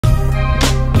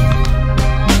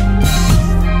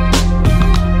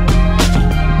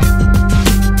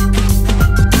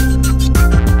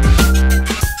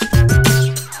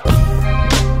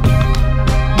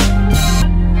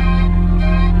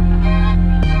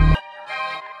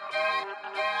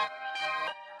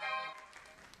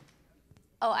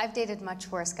I've dated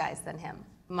much worse guys than him.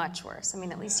 Much worse. I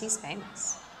mean, at least he's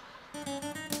famous.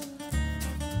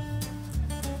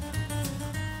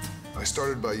 I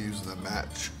started by using the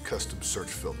Match custom search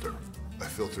filter. I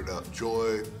filtered out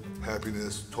joy,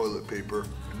 happiness, toilet paper,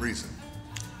 and reason.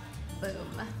 Boom.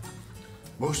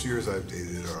 Most years I've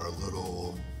dated are a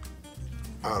little,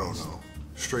 I don't know,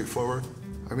 straightforward.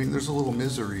 I mean, there's a little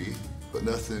misery, but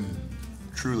nothing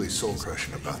truly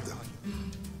soul-crushing about them.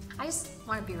 I just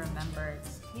want to be remembered.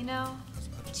 You know,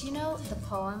 do you know the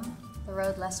poem, The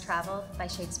Road Less Traveled by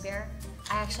Shakespeare?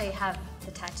 I actually have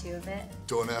the tattoo of it.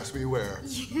 Don't ask me where.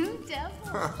 You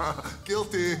devil.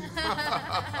 Guilty.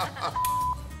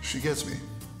 She gets me.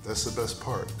 That's the best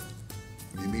part.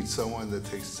 When you meet someone that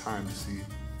takes time to see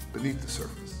beneath the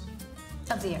surface.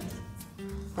 Of the earth.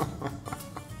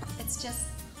 It's just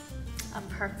a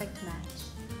perfect match.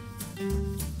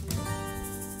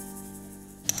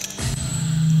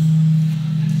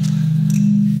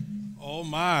 Oh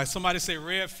my, somebody say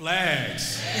red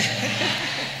flags.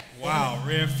 Wow,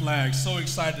 red flags. So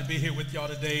excited to be here with y'all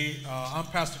today. I'm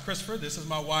Pastor Christopher. This is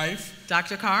my wife.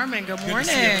 Dr. Carmen, good morning. Good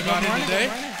to see everybody good morning, today.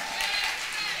 Good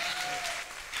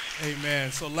morning.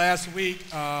 Amen. So last week,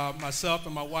 myself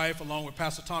and my wife, along with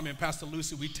Pastor Tommy and Pastor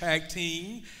Lucy, we tag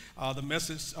teamed the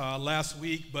message last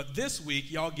week. But this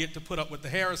week, y'all get to put up with the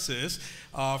Harrises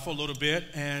for a little bit,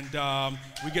 and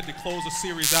we get to close the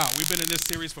series out. We've been in this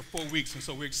series for 4 weeks, and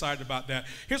so we're excited about that.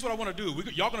 Here's what I want to do.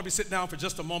 Y'all going to be sitting down for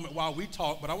just a moment while we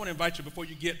talk, but I want to invite you, before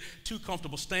you get too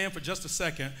comfortable, stand for just a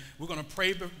second. We're going to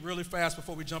pray really fast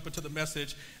before we jump into the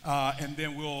message, and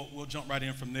then we'll jump right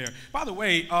in from there. By the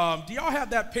way, do y'all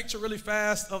have that picture really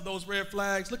fast of those red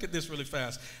flags? Look at this really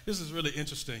fast. This is really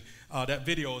interesting. That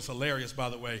video is hilarious, by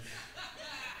the way.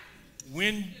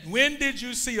 When did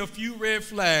you see a few red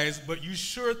flags, but you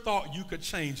sure thought you could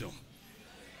change them?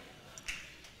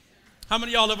 How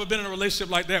many of y'all ever been in a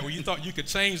relationship like that where you thought you could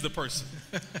change the person?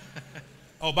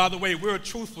 Oh, by the way, we're a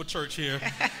truthful church here.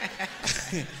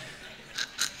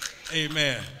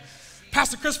 Amen.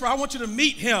 Pastor Christopher, I want you to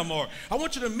meet him, or I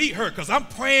want you to meet her, because I'm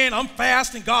praying, I'm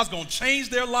fasting, God's going to change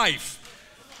their life.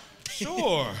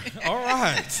 Sure. All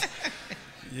right.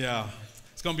 Yeah.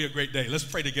 It's going to be a great day. Let's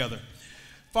pray together.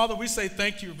 Father, we say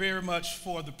thank you very much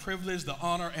for the privilege, the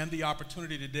honor, and the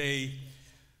opportunity today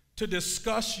to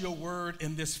discuss your word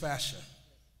in this fashion.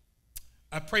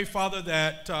 I pray, Father,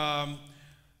 that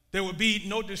there will be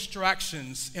no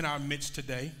distractions in our midst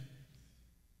today.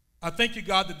 I thank you,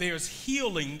 God, that there is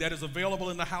healing that is available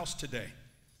in the house today.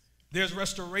 There's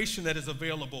restoration that is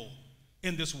available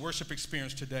in this worship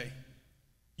experience today.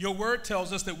 Your word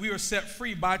tells us that we are set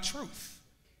free by truth.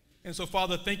 And so,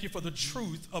 Father, thank you for the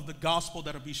truth of the gospel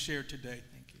that will be shared today.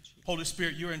 Thank you, Jesus. Holy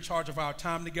Spirit, you're in charge of our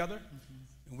time together,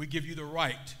 and we give you the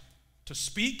right to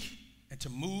speak and to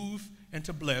move and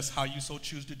to bless how you so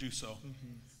choose to do so.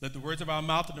 Let the words of our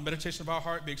mouth and the meditation of our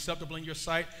heart be acceptable in your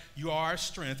sight. You are our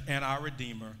strength and our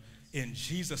Redeemer. In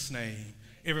Jesus' name,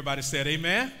 everybody said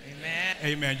amen? Amen.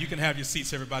 Amen. You can have your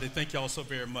seats, everybody. Thank you all so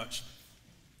very much.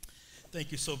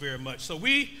 Thank you so very much. So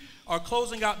we are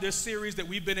closing out this series that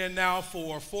we've been in now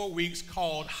for 4 weeks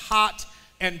called Hot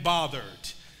and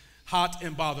Bothered. Hot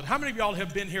and Bothered. How many of y'all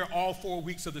have been here all 4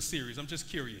 weeks of the series? I'm just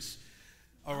curious.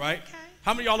 All right. Okay.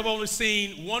 How many of y'all have only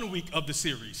seen 1 week of the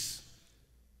series?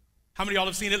 How many of y'all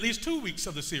have seen at least 2 weeks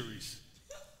of the series?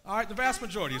 All right, the vast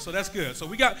majority, so that's good. So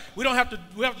we have to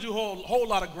do a whole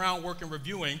lot of groundwork and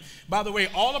reviewing. By the way,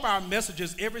 all of our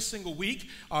messages every single week,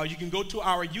 you can go to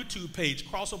our YouTube page,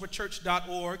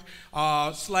 crossoverchurch.org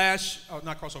not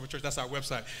crossoverchurch, that's our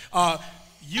website,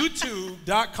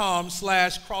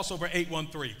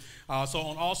 youtube.com/crossover813. So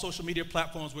on all social media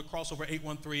platforms, we're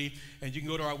Crossover813, and you can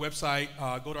go to our website,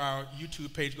 go to our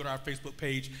YouTube page, go to our Facebook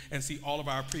page, and see all of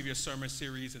our previous sermon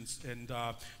series and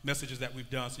messages that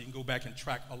we've done, so you can go back and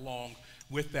track along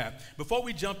with that. Before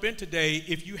we jump in today,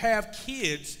 if you have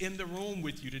kids in the room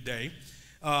with you today,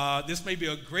 this may be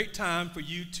a great time for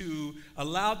you to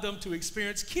allow them to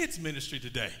experience kids ministry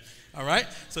today. All right?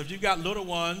 So if you've got little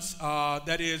ones,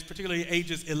 that is particularly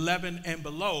ages 11 and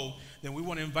below, then we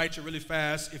want to invite you really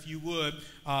fast, if you would,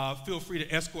 feel free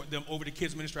to escort them over to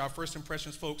kids ministry. Our First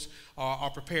Impressions folks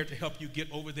are prepared to help you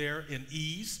get over there in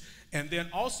ease. And then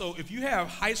also, if you have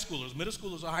high schoolers, middle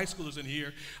schoolers or high schoolers in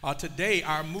here, today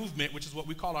our movement, which is what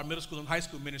we call our middle school and high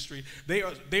school ministry, they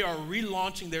are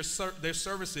relaunching their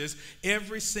services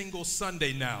every single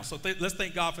Sunday now. So let's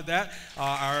thank God for that.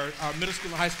 Our middle school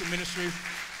and high school ministry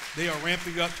They are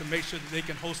ramping up to make sure that they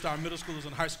can host our middle schoolers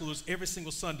and high schoolers every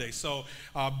single Sunday. So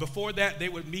before that, they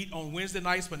would meet on Wednesday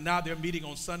nights, but now they're meeting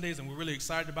on Sundays, and we're really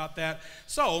excited about that.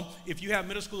 So if you have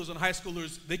middle schoolers and high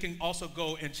schoolers, they can also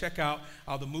go and check out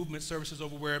the movement services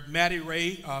over where Maddie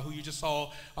Ray, who you just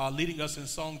saw leading us in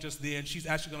song just then, she's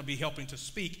actually going to be helping to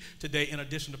speak today in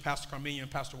addition to Pastor Carmen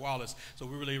and Pastor Wallace. So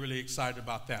we're really, really excited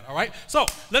about that. All right? So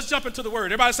let's jump into the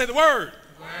Word. Everybody say the Word.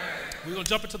 We're going to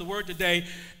jump into the Word today.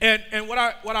 And what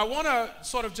I want to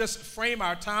sort of just frame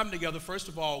our time together, first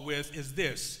of all, with is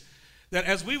this, that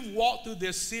as we've walked through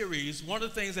this series, one of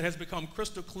the things that has become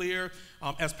crystal clear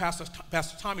as Pastor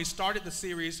Tommy started the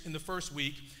series in the first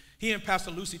week, he and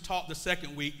Pastor Lucy taught the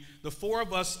second week. The four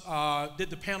of us did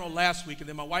the panel last week, and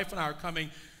then my wife and I are coming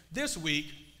this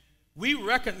week. We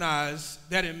recognize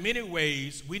that in many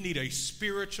ways we need a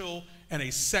spiritual and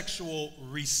a sexual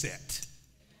reset.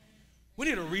 We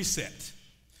need a reset.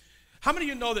 How many of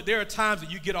you know that there are times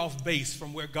that you get off base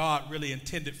from where God really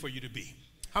intended for you to be?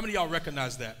 How many of y'all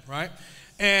recognize that, right?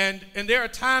 And there are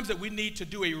times that we need to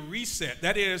do a reset.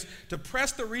 That is, to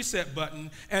press the reset button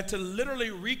and to literally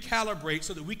recalibrate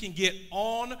so that we can get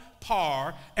on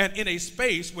par and in a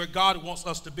space where God wants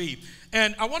us to be.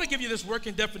 And I want to give you this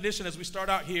working definition as we start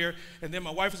out here, and then my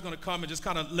wife is going to come and just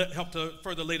kind of help to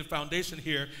further lay the foundation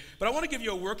here. But I want to give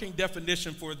you a working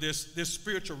definition for this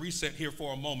spiritual reset here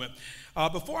for a moment.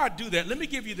 Before I do that, let me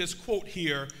give you this quote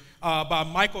here by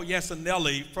Michael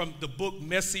Yancinelli from the book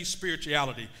Messy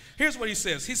Spirituality. Here's what he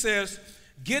says. He says,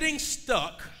 getting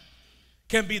stuck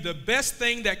can be the best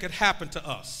thing that could happen to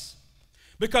us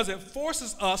because it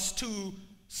forces us to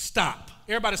stop.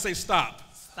 Everybody say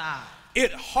stop. Stop.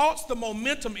 It halts the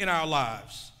momentum in our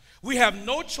lives. We have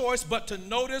no choice but to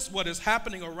notice what is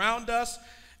happening around us,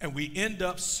 and we end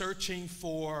up searching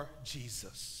for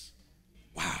Jesus.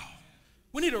 Wow.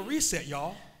 We need a reset,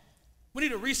 y'all. We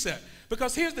need a reset.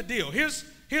 Because here's the deal. Here's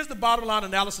the bottom line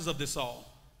analysis of this all.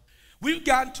 We've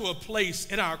gotten to a place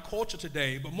in our culture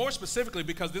today, but more specifically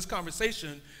because this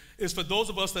conversation is for those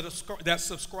of us that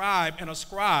subscribe and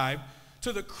ascribe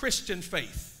to the Christian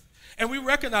faith. And we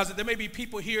recognize that there may be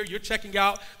people here, you're checking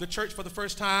out the church for the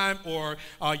first time, or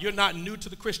you're not new to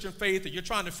the Christian faith, or you're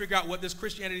trying to figure out what this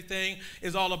Christianity thing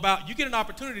is all about. You get an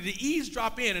opportunity to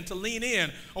eavesdrop in and to lean in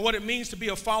on what it means to be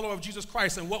a follower of Jesus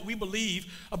Christ and what we believe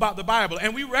about the Bible.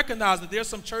 And we recognize that there's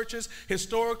some churches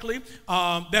historically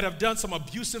that have done some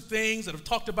abusive things, that have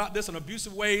talked about this in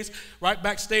abusive ways. Right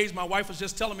backstage, my wife was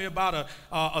just telling me about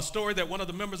a story that one of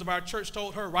the members of our church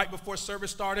told her right before service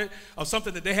started of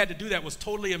something that they had to do that was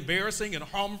totally embarrassing and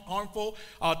harmful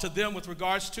to them with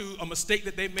regards to a mistake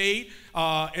that they made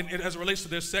and as it relates to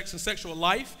their sex and sexual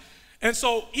life. And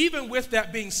so even with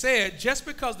that being said, just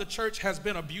because the church has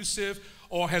been abusive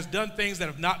or has done things that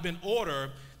have not been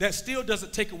ordered, that still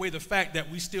doesn't take away the fact that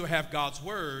we still have God's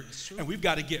word, and we've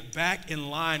got to get back in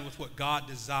line with what God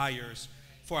desires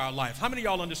for our life. How many of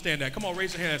y'all understand that? Come on,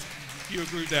 raise your hands if you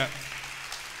agree with that.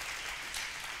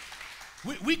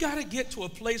 We got to get to a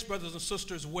place, brothers and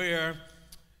sisters, where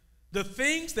the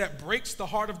things that breaks the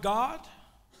heart of God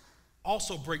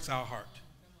also breaks our heart.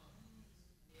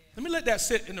 Let me let that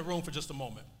sit in the room for just a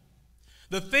moment.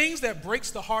 The things that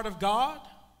breaks the heart of God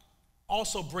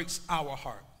also breaks our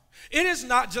heart. It is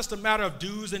not just a matter of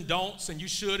do's and don'ts and you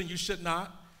should and you should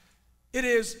not. It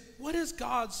is, what is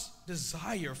God's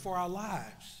desire for our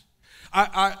lives?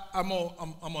 I'm going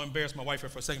to embarrass my wife here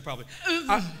for a second probably.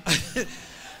 I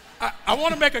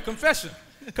want to make a confession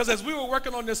because as we were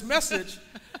working on this message,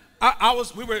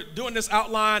 we were doing this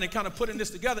outline and kind of putting this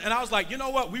together, and I was like, you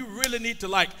know what, we really need to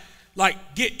like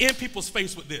get in people's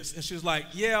face with this. And she was like,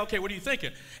 yeah, okay, what are you thinking?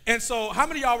 And so how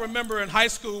many of y'all remember in high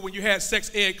school when you had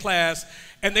sex ed class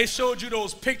and they showed you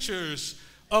those pictures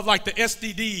of like the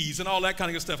STDs and all that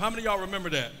kind of stuff? How many of y'all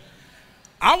remember that?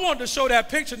 I wanted to show that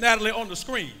picture, Natalie, on the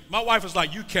screen. My wife was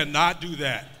like, you cannot do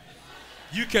that.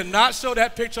 You cannot show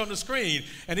that picture on the screen.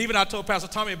 And even I told Pastor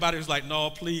Tommy about it. He was like, no,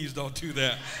 please don't do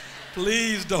that.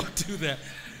 Please don't do that.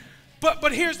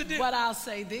 But here's the deal. But I'll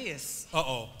say this.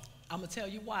 Uh-oh. I'm going to tell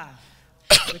you why.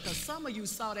 Because some of you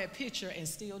saw that picture and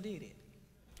still did it.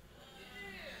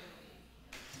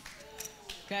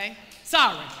 Okay?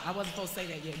 Sorry. I wasn't supposed to say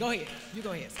that yet. Go ahead. You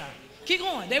go ahead. Sorry. Keep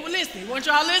going. They were listening. Weren't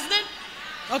y'all listening?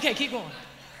 Okay, keep going.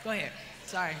 Go ahead.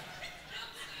 Sorry.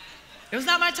 It was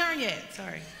not my turn yet.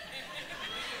 Sorry.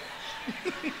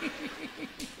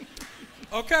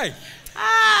 Okay.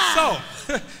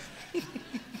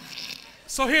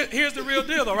 So here's the real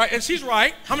deal, though, right? And she's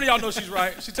right. How many of y'all know she's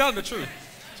right? She's telling the truth.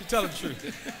 She's telling the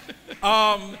truth.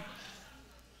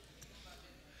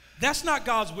 That's not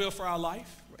God's will for our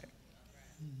life.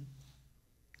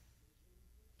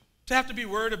 To have to be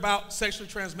worried about sexually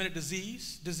transmitted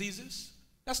diseases.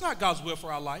 That's not God's will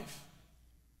for our life.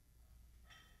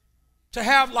 To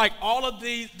have like all of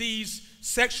these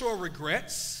sexual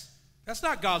regrets, that's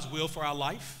not God's will for our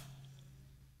life.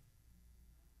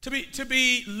 To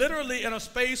be literally in a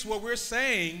space where we're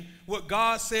saying what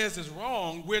God says is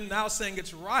wrong, we're now saying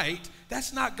it's right,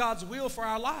 that's not God's will for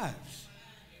our lives.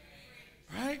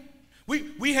 Right?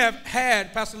 We have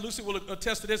had, Pastor Lucy will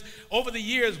attest to this, over the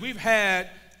years we've had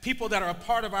people that are a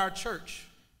part of our church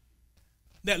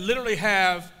that literally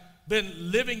have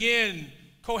been living in,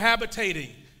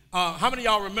 cohabitating. How many of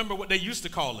y'all remember what they used to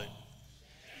call it?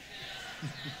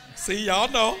 See, y'all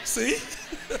know, see?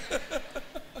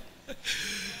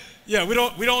 Yeah, we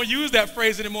don't use that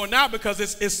phrase anymore now because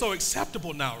it's so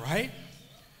acceptable now, right?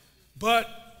 But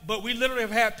we literally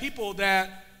have had people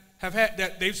that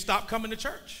they've stopped coming to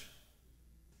church.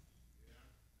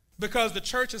 Because the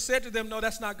church has said to them, no,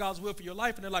 that's not God's will for your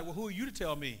life. And they're like, well, who are you to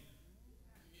tell me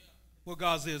what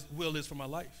God's will is for my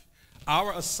life?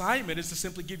 Our assignment is to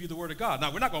simply give you the word of God.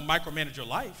 Now, we're not going to micromanage your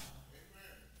life,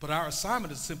 but our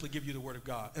assignment is to simply give you the word of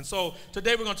God. And so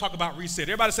today we're going to talk about reset.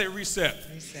 Everybody say reset.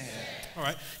 Reset. All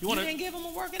right. You didn't give them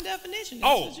a working definition.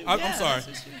 I'm sorry.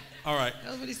 All right.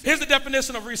 Here's the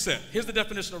definition of reset. Here's the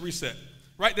definition of reset.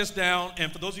 Write this down.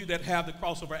 And for those of you that have the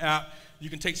Crossover app, you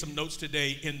can take some notes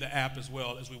today in the app as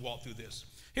well as we walk through this.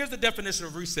 Here's the definition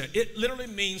of reset. It literally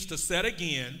means to set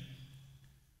again,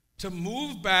 to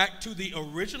move back to the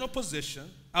original position.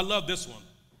 I love this one.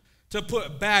 To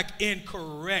put back in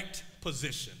correct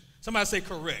position. Somebody say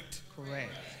correct.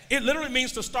 Correct. It literally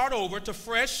means to start over, to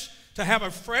have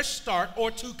a fresh start, or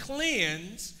to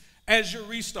cleanse as you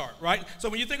restart, right? So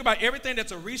when you think about everything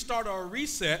that's a restart or a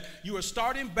reset, you are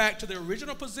starting back to the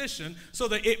original position so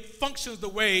that it functions the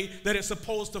way that it's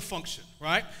supposed to function,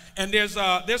 right? And there's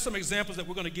some examples that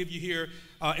we're going to give you here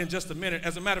in just a minute.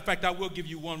 As a matter of fact, I will give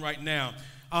you one right now.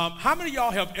 How many of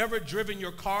y'all have ever driven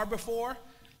your car before?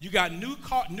 You got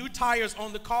new tires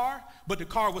on the car, but the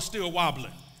car was still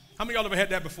wobbling. How many of y'all ever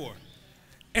had that before?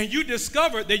 And you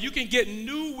discovered that you can get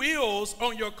new wheels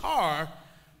on your car,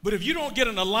 but if you don't get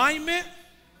an alignment,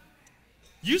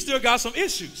 you still got some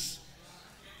issues,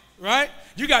 right?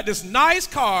 You got this nice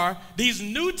car, these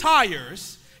new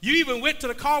tires. You even went to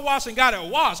the car wash and got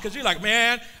it washed because you're like,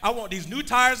 man, I want these new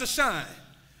tires to shine.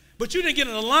 But you didn't get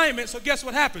an alignment, so guess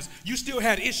what happens? You still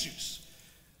had issues,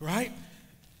 right?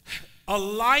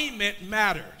 Alignment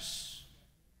matters.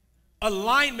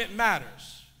 Alignment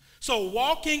matters. So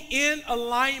walking in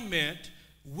alignment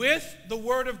with the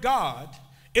Word of God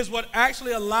is what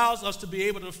actually allows us to be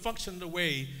able to function the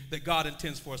way that God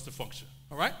intends for us to function,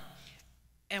 all right?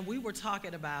 And we were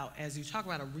talking about, as you talk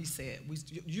about a reset,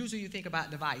 usually you think about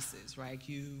devices, right?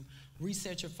 You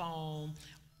reset your phone,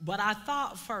 but I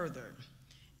thought further.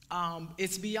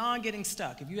 It's beyond getting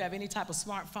stuck. If you have any type of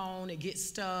smartphone, it gets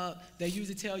stuck, they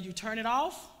usually tell you turn it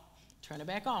off, turn it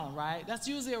back on, right? That's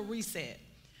usually a reset.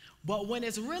 But when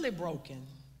it's really broken,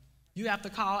 you have to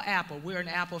call Apple. We're an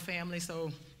Apple family,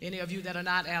 so any of you that are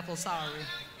not Apple, sorry.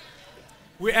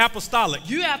 We're apostolic.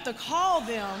 You have to call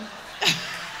them,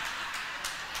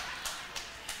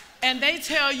 and they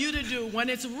tell you to do, when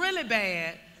it's really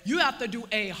bad, you have to do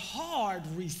a hard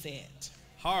reset.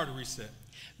 Hard reset.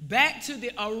 Back to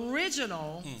the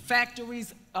original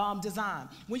factory's design.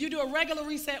 When you do a regular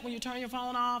reset, when you turn your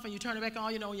phone off and you turn it back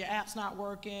on, you know, your app's not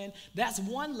working, that's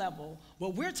one level.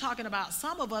 What we're talking about,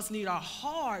 some of us need a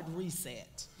hard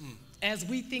reset as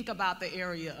we think about the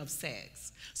area of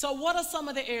sex. So what are some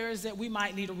of the areas that we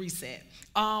might need a reset?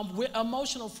 With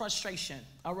emotional frustration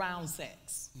around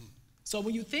sex. So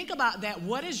when you think about that,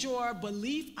 what is your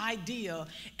belief, idea,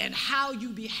 and how you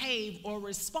behave or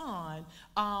respond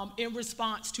in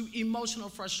response to emotional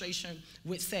frustration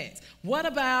with sex? What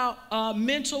about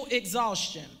mental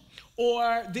exhaustion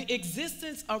or the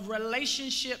existence of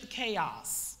relationship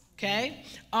chaos? Okay?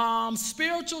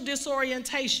 Spiritual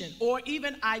disorientation or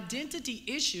even identity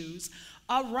issues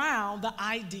around the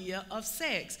idea of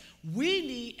sex. We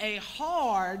need a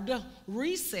hard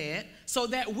reset so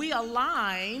that we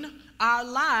align our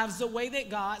lives the way that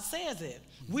God says it.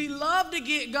 We love to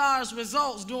get God's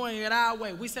results doing it our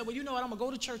way. We say, well, you know what, I'm going to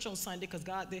go to church on Sunday because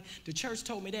God, the church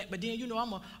told me that. But then, you know, I'm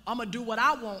going to do what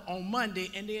I want on Monday.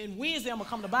 And then Wednesday, I'm going to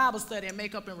come to Bible study and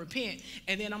make up and repent.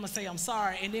 And then I'm going to say I'm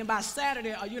sorry. And then by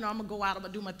Saturday, you know, I'm going to go out, I'm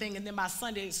going to do my thing. And then by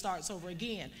Sunday, it starts over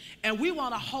again. And we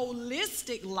want a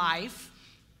holistic life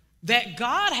that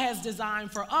God has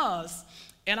designed for us.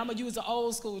 And I'm going to use the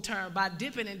old school term, by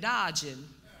dipping and dodging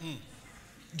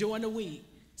during the week.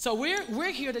 So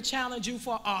we're here to challenge you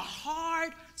for a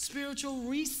hard spiritual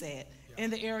reset in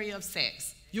the area of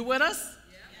sex. You with us?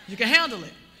 You can handle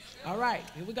it. All right,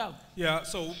 here we go. Yeah,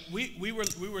 so we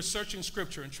were searching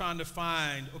scripture and trying to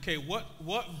find, okay, what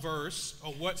verse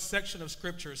or what section of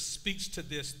scripture speaks to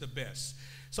this the best.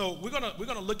 So we're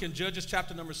gonna look in Judges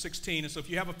chapter number 16. And so if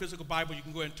you have a physical Bible, you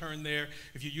can go ahead and turn there.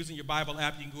 If you're using your Bible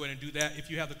app, you can go ahead and do that. If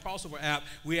you have the crossover app,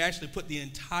 we actually put the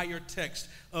entire text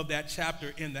of that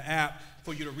chapter in the app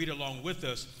for you to read along with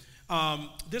us.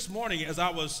 This morning, as I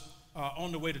was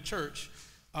on the way to church,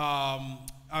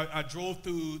 I drove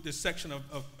through this section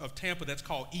of Tampa that's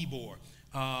called Ybor.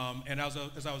 And as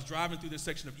I was driving through this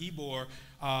section of Ybor,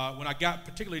 when I got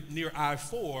particularly near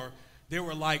I-4, there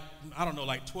were like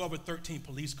 12 or 13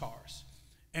 police cars.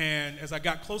 And as I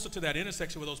got closer to that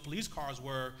intersection where those police cars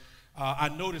were, I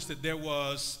noticed that there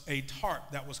was a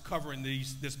tarp that was covering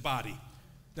this body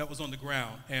that was on the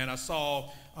ground. And I saw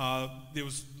there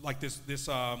was like this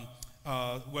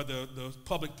where the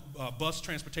public bus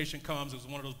transportation comes. It was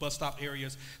one of those bus stop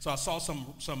areas. So I saw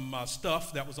some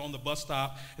stuff that was on the bus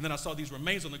stop, and then I saw these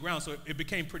remains on the ground. So it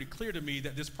became pretty clear to me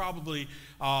that this probably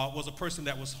was a person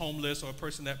that was homeless, or a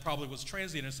person that probably was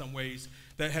transient in some ways,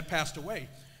 that had passed away.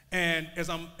 And as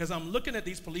I'm looking at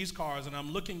these police cars and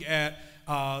I'm looking at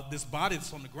this body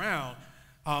that's on the ground,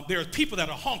 there are people that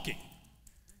are honking,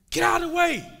 "Get out of the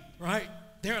way!" Right?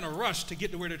 They're in a rush to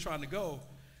get to where they're trying to go.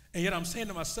 And yet I'm saying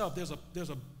to myself, there's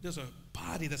a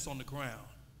body that's on the ground,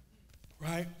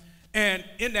 right? And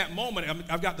in that moment,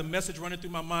 I've got the message running through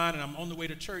my mind, and I'm on the way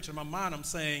to church. In my mind, I'm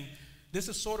saying, this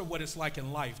is sort of what it's like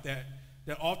in life, that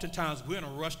oftentimes we're in a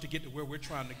rush to get to where we're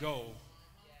trying to go,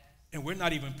 and we're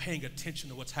not even paying attention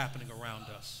to what's happening around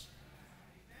us.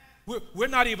 We're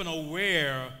not even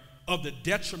aware of the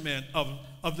detriment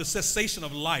of the cessation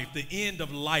of life, the end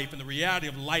of life, and the reality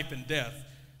of life and death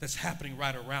that's happening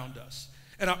right around us.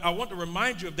 And I want to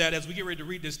remind you of that as we get ready to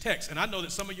read this text. And I know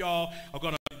that some of y'all are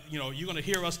going to, you're going to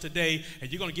hear us today,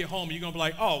 and you're going to get home and you're going to be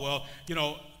like, oh, well,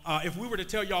 if we were to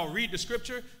tell y'all read the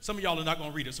scripture, some of y'all are not going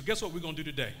to read it. So guess what we're going to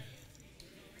do today?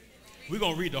 We're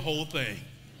going to read the whole thing.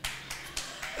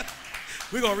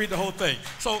 We're going to read the whole thing.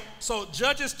 So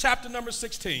Judges chapter number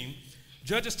 16.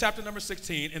 Judges chapter number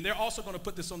 16. And they're also going to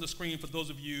put this on the screen for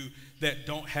those of you that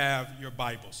don't have your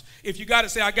Bibles. If you got it,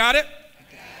 say, I got it.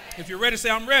 If you're ready, say,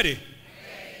 I'm ready.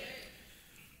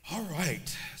 All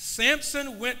right.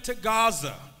 Samson went to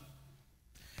Gaza,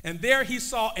 and there he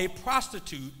saw a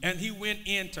prostitute, and he went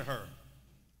in to her.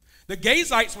 The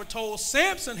Gazites were told,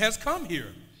 Samson has come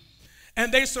here.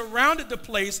 And they surrounded the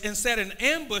place and set an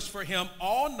ambush for him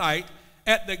all night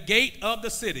at the gate of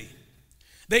the city.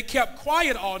 They kept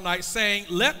quiet all night, saying,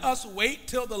 let us wait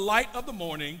till the light of the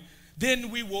morning, then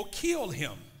we will kill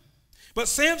him. But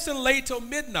Samson lay till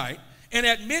midnight. And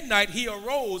at midnight he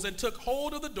arose and took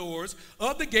hold of the doors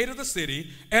of the gate of the city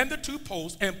and the two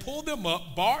posts, and pulled them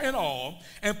up, bar and all,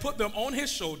 and put them on his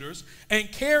shoulders,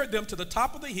 and carried them to the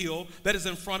top of the hill that is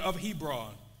in front of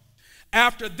Hebron.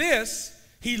 After this,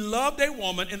 he loved a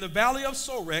woman in the valley of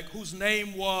Sorek, whose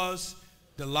name was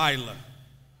Delilah.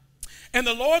 And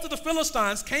the lords of the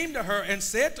Philistines came to her and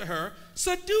said to her,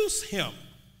 seduce him.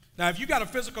 Now, if you got a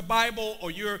physical Bible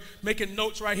or you're making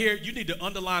notes right here, you need to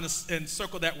underline and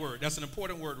circle that word. That's an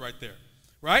important word right there,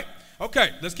 right?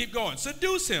 Okay, let's keep going.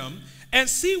 Seduce him and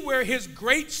see where his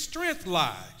great strength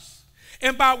lies,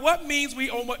 and by what means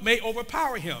we may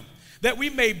overpower him, that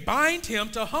we may bind him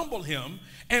to humble him,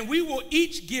 and we will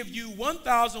each give you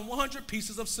 1,100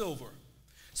 pieces of silver.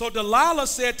 So Delilah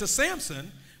said to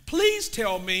Samson, please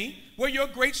tell me where your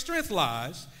great strength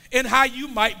lies, and how you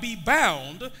might be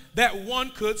bound, that one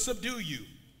could subdue you.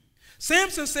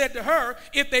 Samson said to her,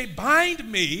 if they bind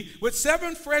me with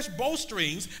 7 fresh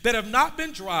bowstrings that have not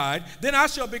been dried, then I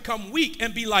shall become weak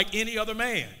and be like any other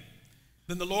man.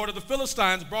 Then the Lord of the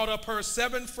Philistines brought up her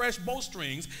 7 fresh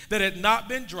bowstrings that had not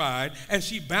been dried, and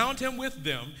she bound him with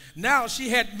them. Now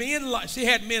she had men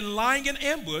lying in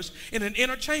ambush in an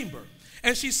inner chamber.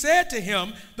 And she said to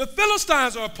him, the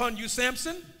Philistines are upon you,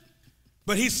 Samson.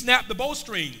 But he snapped the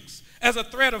bowstrings as a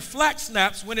thread of flax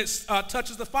snaps when it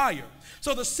touches the fire.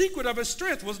 So the secret of his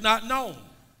strength was not known.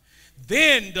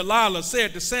 Then Delilah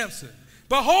said to Samson,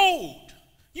 behold,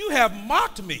 you have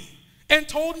mocked me and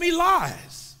told me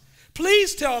lies.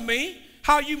 Please tell me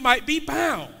how you might be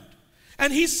bound.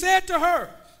 And he said to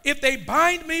her, if they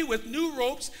bind me with new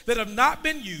ropes that have not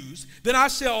been used, then I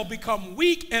shall become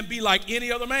weak and be like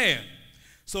any other man.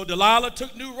 So Delilah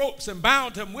took new ropes and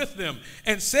bound him with them,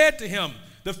 and said to him,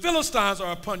 the Philistines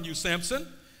are upon you, Samson.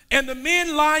 And the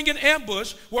men lying in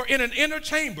ambush were in an inner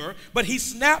chamber, but he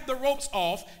snapped the ropes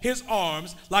off his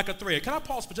arms like a thread. Can I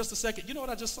pause for just a second? You know what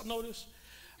I just noticed?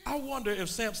 I wonder if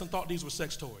Samson thought these were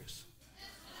sex toys.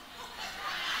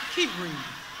 Keep reading.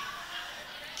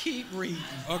 Keep reading.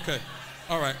 Okay.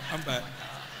 All right. I'm back.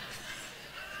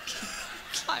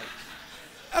 Like,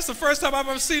 That's the first time I've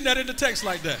ever seen that in the text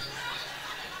like that.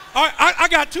 All right, I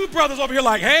got two brothers over here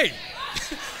like, hey.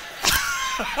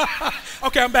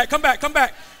 Okay, I'm back. Come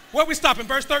back. Where we stopping?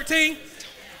 Verse 13?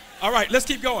 All right, let's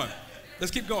keep going.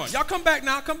 Y'all come back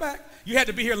now, come back. You had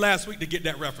to be here last week to get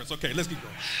that reference. Okay, let's keep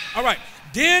going. All right.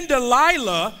 Then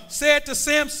Delilah said to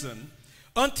Samson,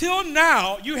 until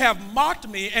now you have mocked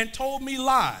me and told me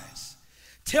lies.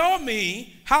 Tell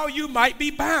me how you might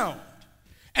be bound.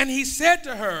 And he said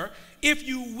to her, if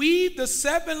you weave the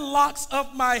 7 locks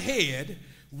of my head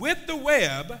with the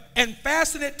web and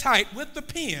fasten it tight with the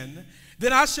pin,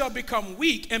 then I shall become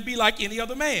weak and be like any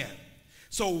other man.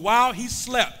 So while he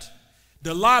slept,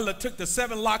 Delilah took the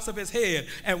 7 locks of his head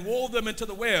and wove them into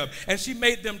the web, and she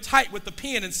made them tight with the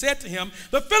pin and said to him,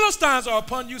 the Philistines are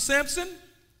upon you, Samson.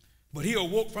 But he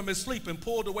awoke from his sleep and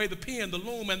pulled away the pin, the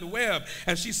loom, and the web.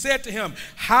 And she said to him,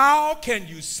 how can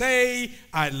you say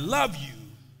I love you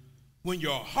when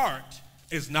your heart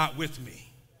is not with me?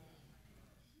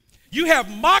 You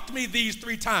have mocked me these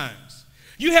 3 times.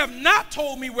 You have not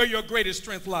told me where your greatest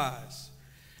strength lies.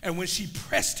 And when she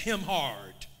pressed him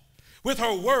hard with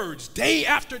her words day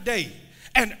after day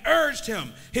and urged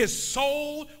him, his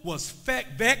soul was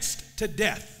vexed to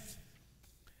death.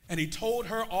 And he told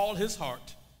her all his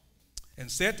heart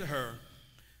and said to her,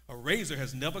 a razor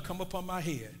has never come upon my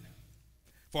head,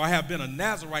 for I have been a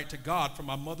Nazarite to God from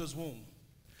my mother's womb.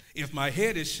 If my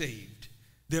head is shaved,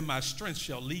 then my strength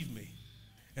shall leave me,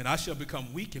 and I shall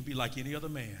become weak and be like any other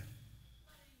man.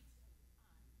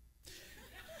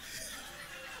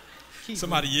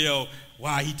 Somebody yell,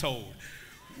 why he told.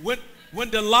 When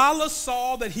Delilah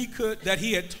saw that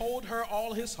he had told her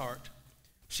all his heart,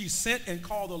 she sent and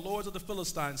called the lords of the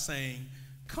Philistines, saying,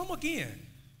 come again,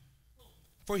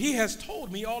 for he has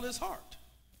told me all his heart.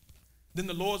 Then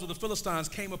the lords of the Philistines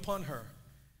came upon her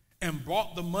and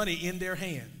brought the money in their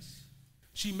hands.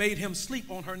 She made him sleep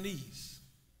on her knees.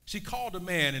 She called a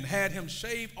man and had him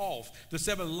shave off the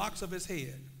 7 locks of his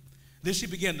head. Then she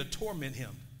began to torment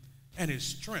him, and his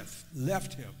strength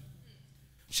left him.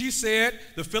 She said,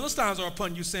 the Philistines are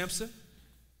upon you, Samson.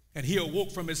 And he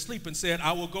awoke from his sleep and said,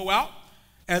 I will go out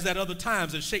as at other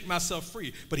times and shake myself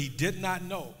free. But he did not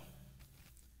know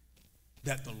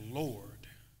that the Lord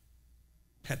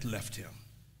had left him.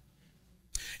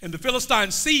 And the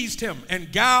Philistines seized him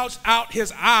and gouged out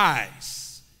his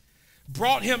eyes,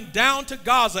 brought him down to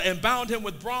Gaza and bound him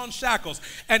with bronze shackles.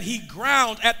 And he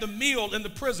ground at the mill in the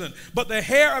prison. But the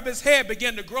hair of his head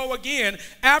began to grow again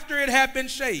after it had been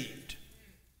shaved.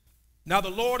 Now the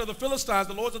lords of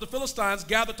the Philistines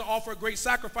gathered to offer a great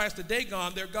sacrifice to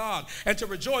Dagon, their god, and to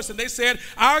rejoice. And they said,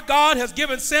 our God has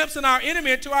given Samson, our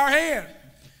enemy, into our hand.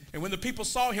 And when the people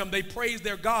saw him, they praised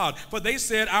their God. For they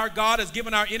said, our God has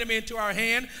given our enemy into our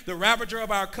hand, the ravager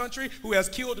of our country, who has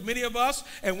killed many of us.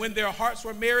 And when their hearts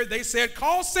were merry, they said,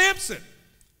 call Samson,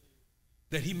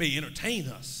 that he may entertain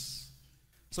us.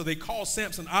 So they called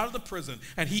Samson out of the prison,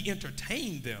 and he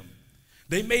entertained them.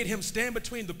 They made him stand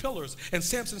between the pillars. And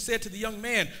Samson said to the young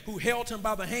man who held him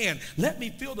by the hand, let me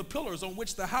feel the pillars on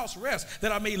which the house rests,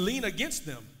 that I may lean against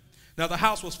them. Now the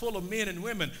house was full of men and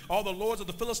women. All the lords of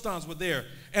the Philistines were there.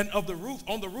 And on the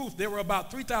roof there were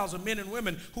about 3,000 men and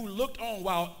women who looked on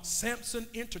while Samson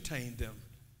entertained them.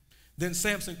 Then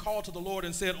Samson called to the Lord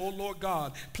and said, O Lord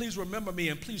God, please remember me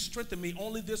and please strengthen me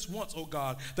only this once, O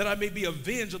God, that I may be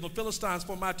avenged of the Philistines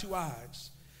for my 2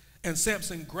 eyes. And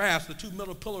Samson grasped the 2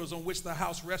 middle pillars on which the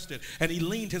house rested, and he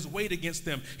leaned his weight against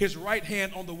them, his right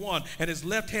hand on the one and his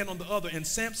left hand on the other. And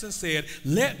Samson said,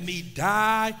 let me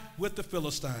die with the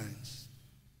Philistines.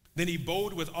 Then he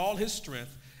bowed with all his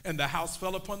strength, and the house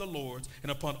fell upon the lords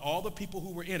and upon all the people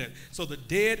who were in it. So the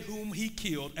dead whom he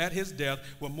killed at his death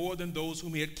were more than those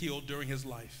whom he had killed during his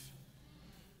life.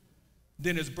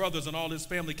 Then his brothers and all his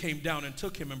family came down and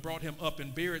took him and brought him up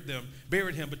and buried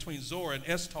him between Zorah and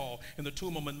Eshtal in the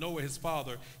tomb of Manoah his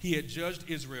father. He had judged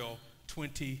Israel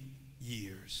 20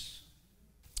 years.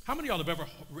 How many of y'all have ever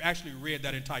actually read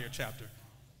that entire chapter?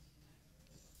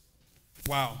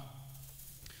 Wow.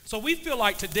 So we feel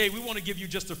like today we want to give you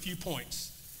just a few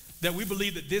points that we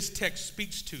believe that this text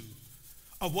speaks to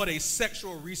of what a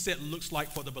sexual reset looks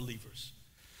like for the believers.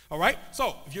 All right?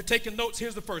 So if you're taking notes,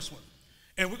 here's the first one.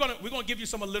 And we're gonna give you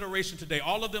some alliteration today.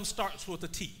 All of them starts with a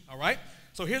T, all right?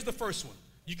 So here's the first one.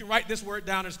 You can write this word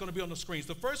down, and it's gonna be on the screens.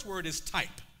 The first word is type.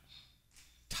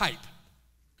 Type.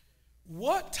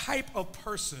 What type of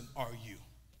person are you?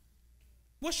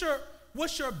 What's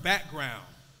your background?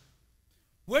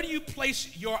 Where do you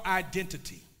place your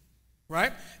identity,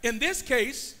 right? In this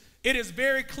case, it is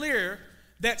very clear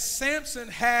that Samson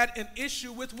had an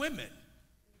issue with women.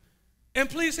 And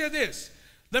please hear this.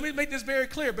 Let me make this very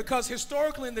clear, because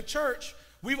historically in the church,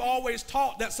 we've always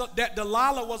taught that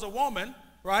Delilah was a woman,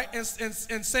 right? And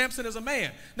Samson is a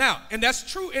man. Now, and that's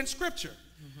true in Scripture.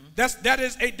 That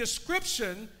is a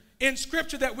description in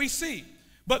Scripture that we see.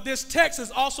 But this text is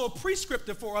also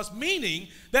prescriptive for us, meaning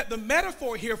that the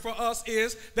metaphor here for us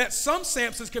is that some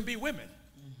Samsons can be women.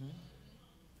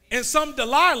 And some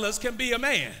Delilahs can be a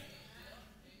man.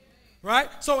 Right?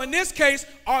 So in this case,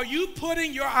 are you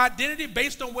putting your identity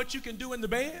based on what you can do in the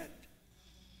bed?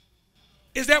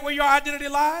 Is that where your identity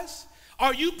lies?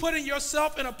 Are you putting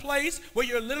yourself in a place where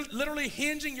you're literally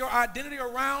hinging your identity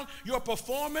around your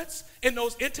performance in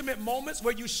those intimate moments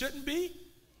where you shouldn't be?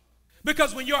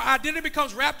 Because when your identity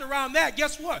becomes wrapped around that,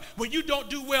 guess what? When you don't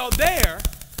do well there,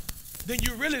 then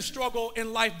you really struggle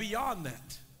in life beyond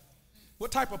that.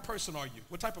 What type of person are you?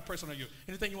 What type of person are you?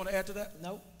 Anything you want to add to that?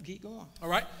 Nope, keep going. All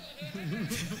right.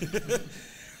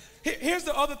 Here's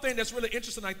the other thing that's really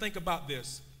interesting, I think, about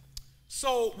this.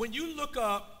 So when you look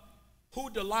up who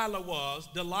Delilah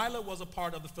was a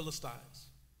part of the Philistines.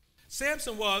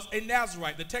 Samson was a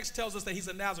Nazarite. The text tells us that he's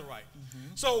a Nazarite.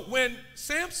 So when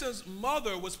Samson's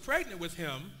mother was pregnant with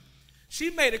him, she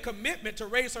made a commitment to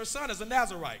raise her son as a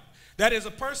Nazarite. That is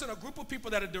a group of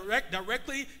people that are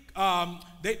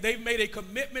they've made a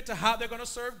commitment to how they're going to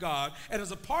serve God. And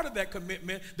as a part of that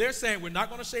commitment, they're saying we're not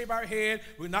going to shave our head,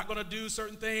 we're not going to do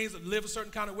certain things, live a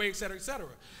certain kind of way, et cetera, et cetera.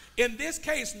 In this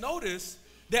case, notice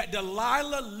that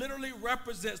Delilah literally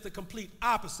represents the complete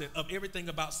opposite of everything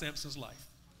about Samson's life.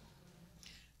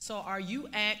 So are you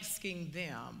asking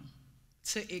them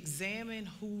to examine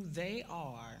who they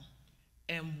are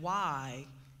and why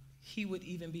he would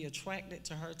even be attracted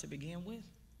to her to begin with?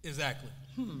 Exactly.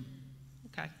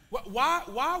 Okay.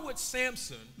 Why would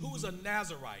Samson, who's a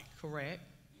Nazarite, Correct.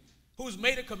 who's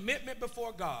made a commitment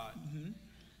before God,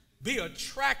 be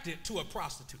attracted to a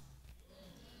prostitute?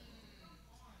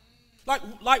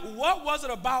 Like what was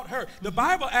it about her? The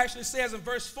Bible actually says in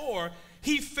verse 4,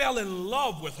 he fell in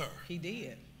love with her. He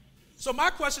did. So my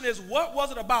question is, what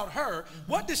was it about her?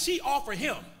 What did she offer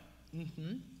him?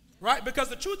 Right? Because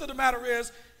the truth of the matter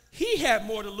is, he had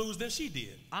more to lose than she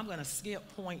did. I'm going to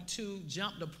skip point 2,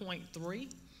 jump to point 3.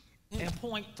 And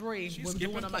point 3, She's we're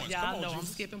skipping doing points. yeah, Come I know, on, I'm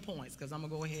Jesus. skipping points because I'm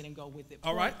going to go ahead and go with it.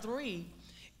 All right. Point 3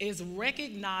 is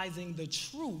recognizing the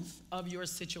truth of your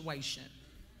situation.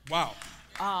 Wow.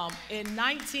 In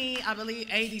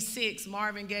 86,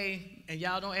 Marvin Gaye, and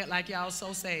y'all don't act like y'all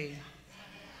so saved,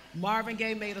 Marvin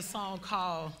Gaye made a song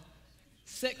called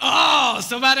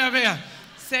somebody up here,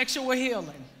 Sexual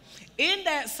Healing. In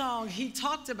that song, he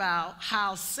talked about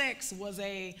how sex was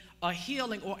a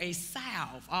healing or a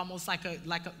salve, almost like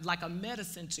a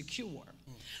medicine to cure.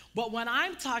 But when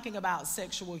I'm talking about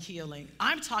sexual healing,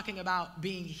 I'm talking about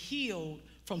being healed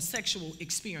from sexual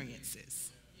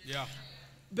experiences. Yeah.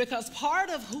 Because part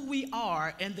of who we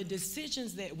are and the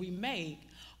decisions that we make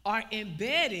are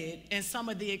embedded in some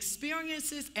of the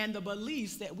experiences and the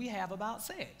beliefs that we have about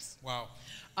sex. Wow.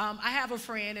 I have a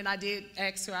friend, and I did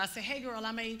ask her, I said, hey, girl,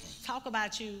 I may talk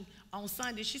about you on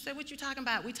Sunday. She said, what you talking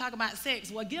about? We talking about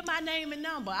sex. Well, give my name and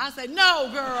number. I said,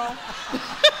 no, girl.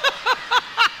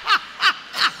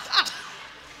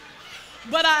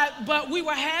 But we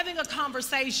were having a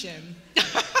conversation.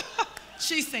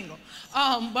 She's single.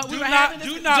 But we were having this.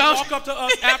 Do not walk up to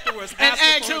us afterwards and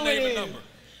asking for her name and number.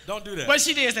 Don't do that. But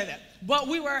she did say that. But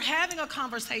we were having a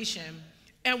conversation,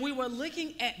 and we were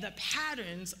looking at the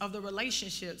patterns of the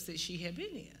relationships that she had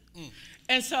been in.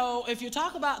 And so if you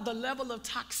talk about the level of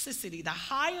toxicity, the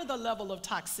higher the level of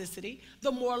toxicity,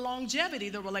 the more longevity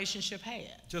the relationship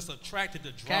had. Just attracted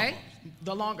to drama. Okay,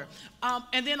 the longer.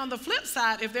 And then on the flip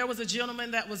side, if there was a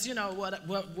gentleman that was,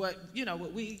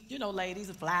 what we, ladies,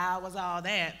 the flowers, all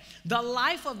that, the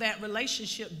life of that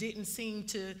relationship didn't seem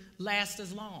to last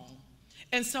as long.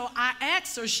 And so I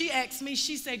asked her, she asked me,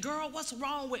 she said, girl, what's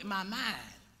wrong with my mind?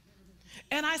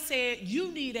 And I said,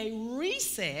 you need a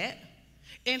reset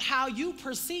in how you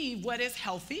perceive what is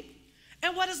healthy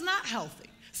and what is not healthy.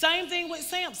 Same thing with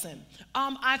Samson.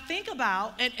 I think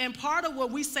about, and part of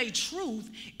what we say truth,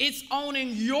 it's owning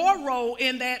your role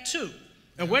in that too.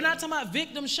 And we're not talking about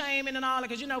victim shaming and all that,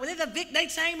 because they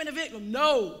shaming the victim.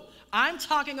 No, I'm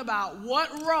talking about what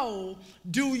role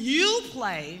do you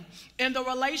play in the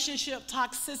relationship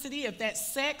toxicity, if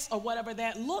that's sex or whatever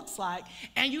that looks like,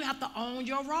 and you have to own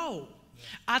your role.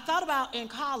 I thought about in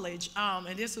college,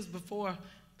 and this was before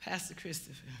Pastor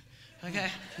Christopher, okay?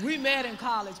 We met in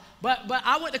college, but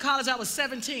I went to college, I was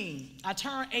 17. I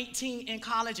turned 18 in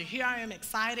college, and here I am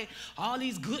excited, all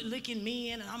these good-looking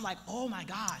men, and I'm like, oh my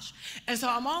gosh. And so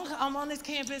I'm on this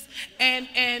campus, and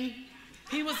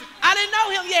he was, I didn't know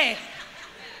him yet.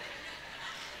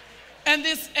 And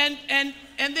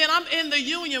then I'm in the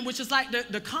union, which is like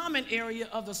the common area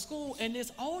of the school, and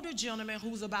this older gentleman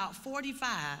who's about 45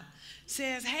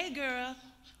 says, "Hey girl,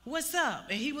 what's up?"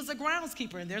 And he was a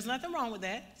groundskeeper, and there's nothing wrong with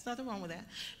that. There's nothing wrong with that.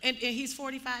 And he's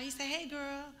 45. He said, "Hey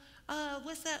girl,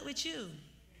 what's up with you?"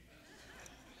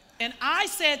 And I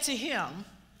said to him,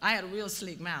 I had a real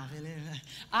sleek mouth. And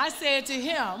I said to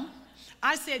him,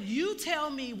 I said, "You tell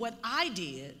me what I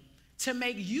did to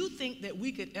make you think that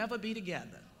we could ever be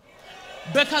together.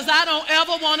 Because I don't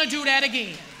ever want to do that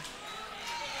again."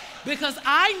 Because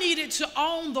I needed to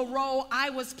own the role I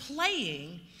was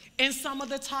playing in some of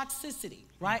the toxicity,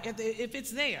 right? If it's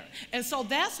there. And so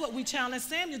that's what we challenge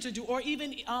Samuel to do, or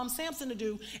even Samson to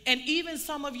do, and even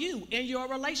some of you in your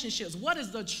relationships. What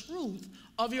is the truth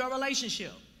of your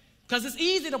relationship? Because it's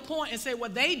easy to point and say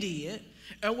what they did,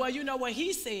 and well, you know what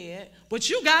he said, but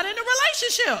you got in the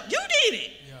relationship. You did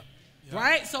it. Yeah.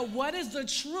 Right? So what is the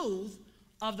truth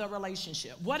of the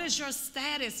relationship? What is your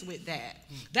status with that?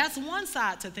 That's one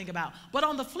side to think about. But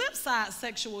on the flip side,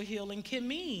 sexual healing can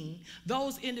mean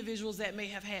those individuals that may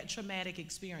have had traumatic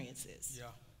experiences.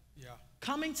 Yeah.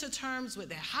 Coming to terms with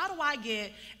that. How do I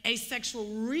get a sexual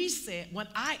reset when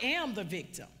I am the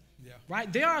victim? Yeah.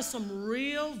 Right? There are some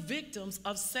real victims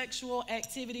of sexual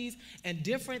activities and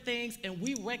different things, and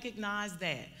we recognize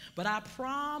that. But I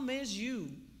promise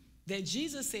you that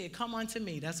Jesus said, "Come unto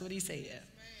me." That's what he said.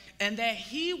 And that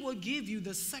he will give you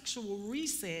the sexual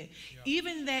reset,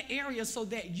 even in that area, so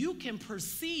that you can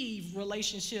perceive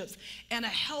relationships in a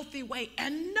healthy way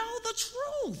and know the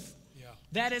truth. Yeah.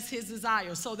 That is his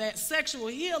desire. So that sexual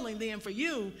healing then for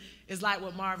you is like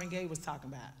what Marvin Gaye was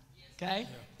talking about. Okay?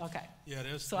 Yeah. Okay.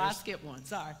 Yeah, so I skipped one.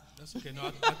 Sorry. That's okay.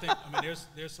 No, I think,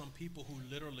 there's some people who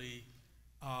literally,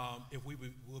 if we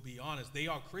will be honest, they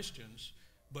are Christians,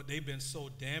 but they've been so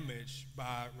damaged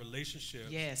by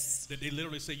relationships that they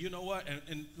literally say, "You know what?"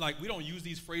 And like, we don't use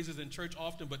these phrases in church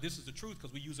often, but this is the truth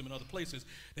because we use them in other places.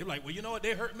 They're like, "Well, you know what?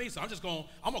 They hurt me, so I'm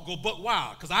gonna go buck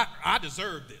wild because I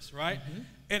deserve this," right?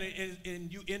 Mm-hmm.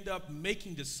 And you end up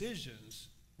making decisions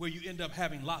where you end up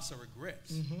having lots of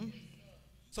regrets. Mm-hmm.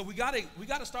 So we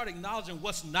gotta start acknowledging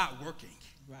what's not working.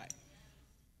 Right.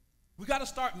 We got to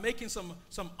start making some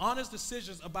honest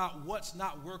decisions about what's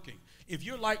not working. If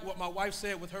you're like what my wife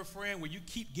said with her friend, where you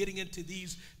keep getting into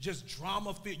these just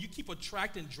drama-filled, you keep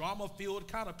attracting drama-filled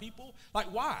kind of people, like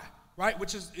why? Right?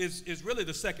 Which is really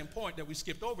the second point that we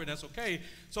skipped over, and that's okay.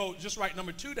 So just write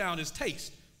number 2 down is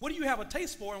taste. What do you have a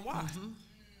taste for and why? Mm-hmm.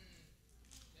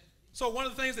 So one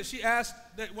of the things that she asked,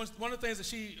 one of the things that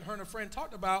her and her friend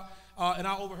talked about, and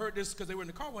I overheard this because they were in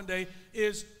the car one day,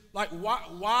 is like,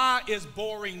 why is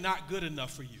boring not good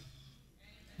enough for you?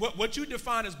 What you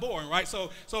define as boring, right?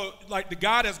 So like the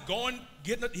guy that's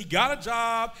he got a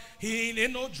job, he ain't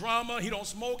in no drama, he don't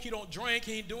smoke, he don't drink,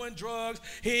 he ain't doing drugs,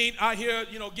 he ain't out here,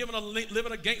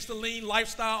 living a gangster lean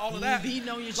lifestyle, all of that. Beating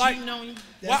on you, like, cheating on you.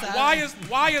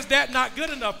 Why is that not good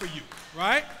enough for you,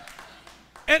 right?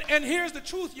 And here's the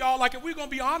truth, y'all. Like, if we're gonna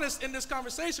be honest in this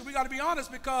conversation, we got to be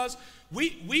honest, because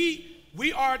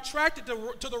we are attracted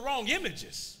to the wrong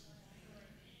images.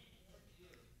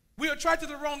 We are attracted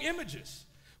to the wrong images.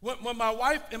 When my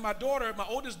wife and my daughter, my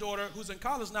oldest daughter, who's in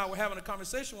college now, were having a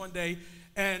conversation one day,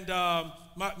 and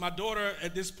my daughter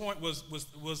at this point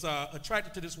was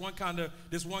attracted to this one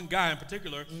guy in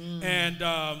particular, and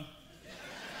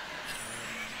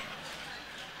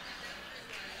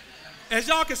as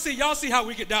y'all can see, y'all see how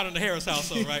we get down in the Harris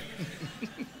household, right?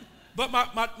 But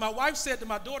my wife said to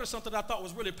my daughter something that I thought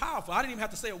was really powerful. I didn't even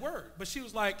have to say a word, but she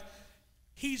was like,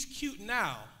 "He's cute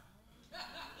now,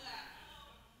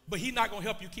 but he's not going to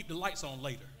help you keep the lights on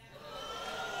later."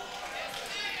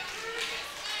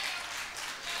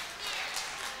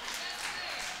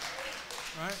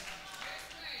 Right?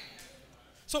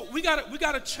 So we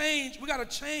gotta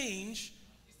change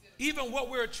even what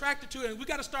we're attracted to, and we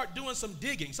gotta start doing some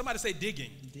digging. Somebody say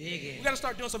digging. Digging. We gotta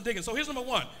start doing some digging. So here's number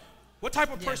 1. What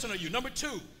type of person are you? Number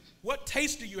 2, what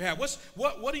taste do you have?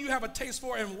 What do you have a taste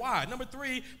for and why? Number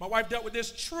 3, my wife dealt with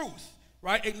this, truth,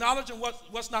 right? Acknowledging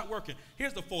what's not working.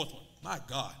 Here's the 4th one. My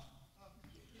God.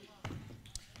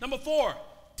 Number 4,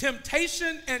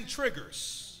 temptation and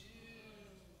triggers.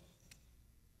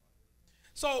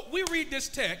 So we read this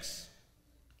text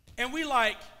and we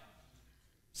like,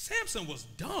 Samson was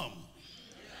dumb.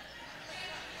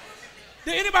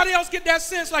 Did anybody else get that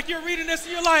sense? Like, you're reading this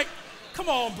and you're like, come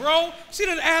on, bro. She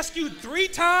done asked you 3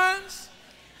 times,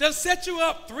 done set you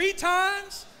up 3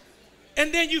 times,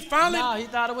 and then you finally... No, he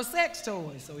thought it was sex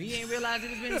toys, so he ain't realized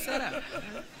it was being set up.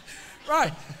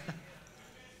 Right.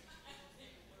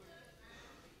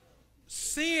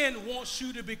 Sin wants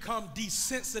you to become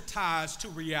desensitized to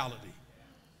reality.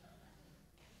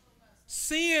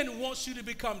 Sin wants you to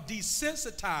become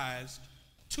desensitized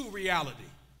to reality.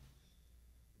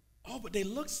 Oh, but they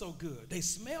look so good. They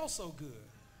smell so good.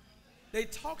 They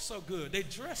talk so good. They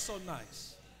dress so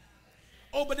nice.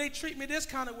 Oh, but they treat me this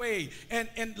kind of way. And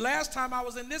last time I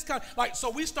was in this kind, like, so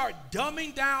we start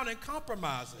dumbing down and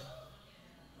compromising.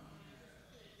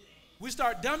 We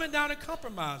start dumbing down and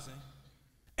compromising.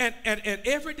 And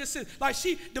every decision, like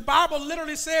the Bible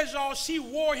literally says, y'all, she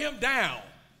wore him down.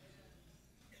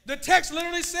 The text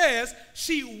literally says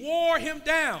she wore him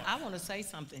down. I want to say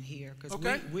something here.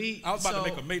 Okay. I was about to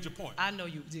make a major point. I know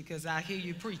you did, because I hear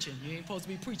you preaching. You ain't supposed to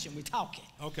be preaching. We're talking.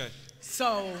 Okay.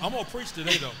 So I'm going to preach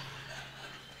today, though.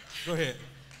 Go ahead.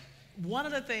 One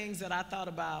of the things that I thought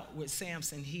about with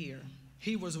Samson here,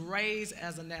 he was raised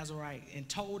as a Nazarite and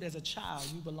told as a child,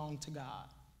 you belong to God.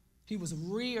 He was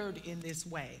reared in this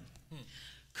way.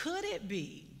 Could it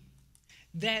be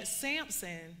that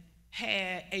Samson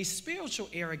had a spiritual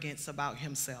arrogance about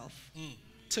himself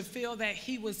to feel that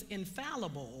he was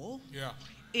infallible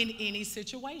in any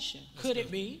situation? Could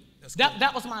it be?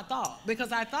 That was my thought.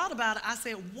 Because I thought about it, I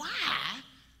said, why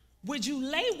would you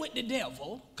lay with the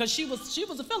devil? Because she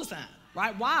was a Philistine,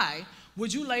 right? Why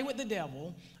would you lay with the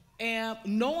devil and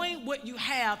knowing what you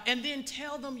have and then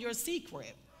tell them your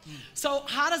secret? So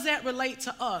how does that relate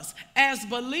to us? As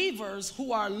believers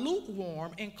who are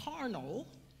lukewarm and carnal,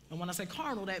 and when I say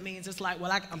carnal, that means it's like,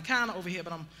 well, I'm kind of over here,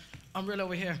 but I'm really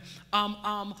over here.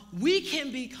 We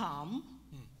can become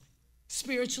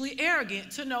spiritually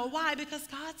arrogant to know why, because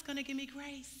God's going to give me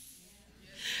grace.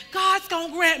 God's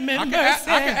going to grant me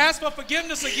mercy. I can ask for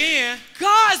forgiveness again.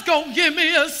 God's going to give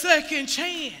me a second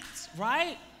chance,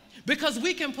 right? Because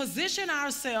we can position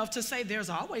ourselves to say there's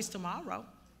always tomorrow.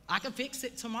 I can fix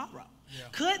it tomorrow. Yeah.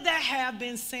 Could that have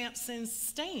been Samson's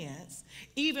stance,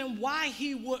 even why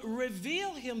he would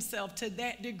reveal himself to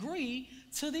that degree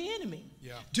to the enemy?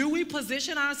 Yeah. Do we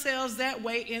position ourselves that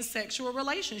way in sexual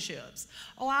relationships?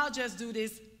 Oh, I'll just do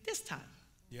this time.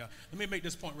 Yeah. Let me make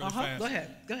this point really fast. Go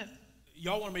ahead.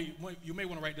 Y'all you may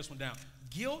want to write this one down.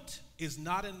 Guilt is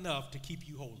not enough to keep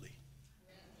you holy.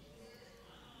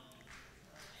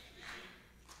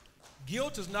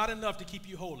 Guilt is not enough to keep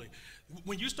you holy.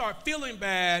 When you start feeling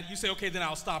bad, you say, okay, then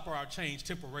I'll stop or I'll change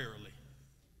temporarily.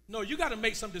 No, you got to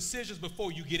make some decisions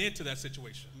before you get into that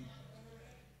situation.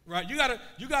 Right? You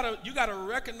gotta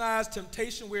recognize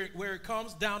temptation where it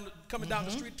comes coming down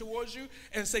the street towards you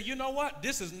and say, you know what?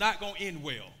 This is not going to end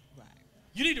well. Right.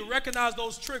 You need to recognize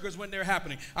those triggers when they're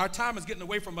happening. Our time is getting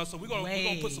away from us, so we're going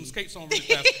to put some skates on really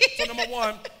fast. So number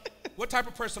one, what type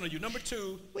of person are you? Number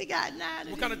two, we got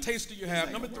 9. What kind of taste do you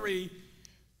have? Number three,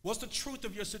 what's the truth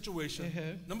of your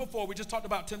situation? Number four, we just talked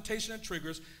about temptation and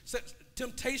triggers.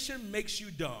 Temptation makes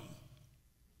you dumb.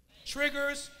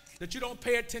 Triggers that you don't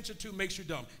pay attention to makes you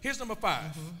dumb. Here's number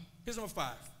 5. Here's number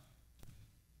 5.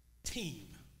 Team.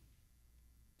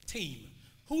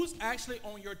 Who's actually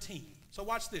on your team? So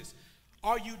watch this.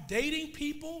 Are you dating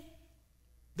people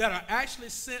that are actually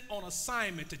sent on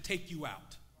assignment to take you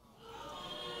out?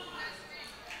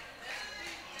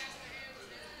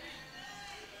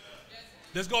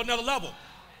 Let's go another level.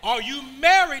 Are you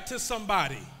married to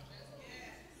somebody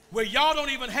where y'all don't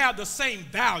even have the same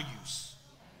values?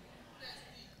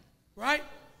 Right?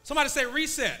 Somebody say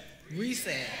reset.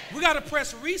 Reset. We got to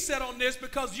press reset on this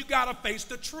because you got to face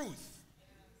the truth.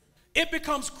 It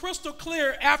becomes crystal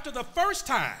clear after the first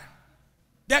time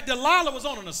that Delilah was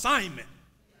on an assignment.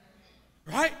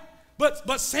 Right?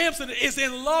 But Samson is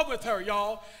in love with her,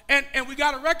 y'all. And we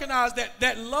got to recognize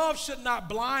that love should not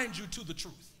blind you to the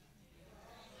truth.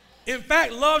 In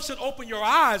fact, love should open your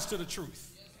eyes to the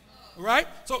truth, right?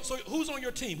 So who's on your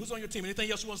team? Who's on your team?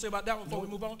 Anything else you want to say about that one before we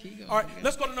move on? All right,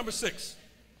 let's go to number 6.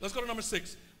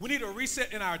 We need a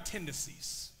reset in our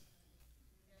tendencies.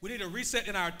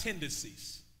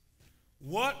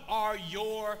 What are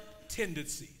your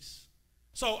tendencies?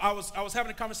 So I was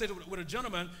having a conversation with a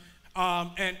gentleman,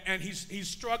 and he's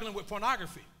struggling with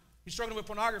pornography.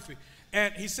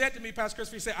 And he said to me, Pastor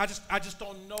Christopher, he said, I just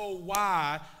don't know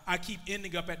why I keep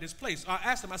ending up at this place. I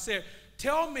asked him, I said,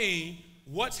 tell me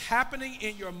what's happening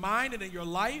in your mind and in your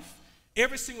life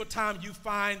every single time you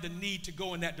find the need to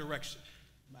go in that direction.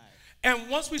 Right. And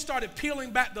once we started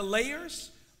peeling back the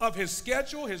layers of his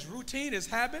schedule, his routine, his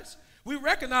habits, we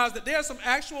recognized that there are some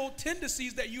actual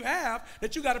tendencies that you have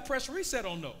that you got to press reset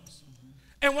on those.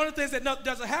 And one of the things that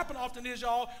doesn't happen often is,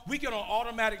 y'all, we get on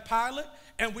automatic pilot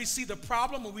and we see the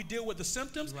problem and we deal with the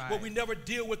symptoms, but we never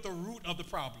deal with the root of the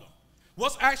problem.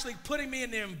 What's actually putting me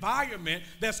in the environment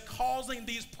that's causing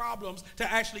these problems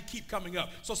to actually keep coming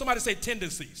up? So somebody say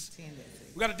tendencies.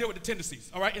 We got to deal with the tendencies.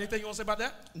 All right, anything you want to say about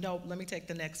that? No, let me take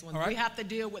the next one. All right. We have to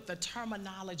deal with the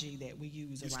terminology that we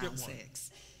use around skipped one.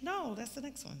 sex. No, that's the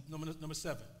next one. Number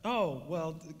 7. Oh,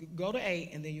 well, go to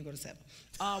 8 and then you go to 7.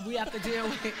 We have to deal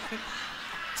with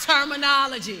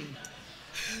terminology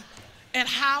and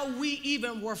how we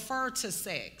even refer to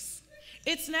sex.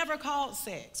 It's never called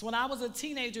sex. When I was a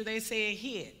teenager, they said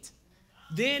hit.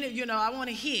 Then, I want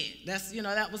to hit. That's,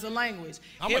 that was the language.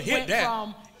 I'm going to hit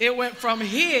that. It went from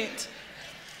hit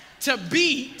to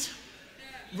beat,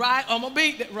 right? I'm going to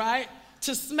beat it, right?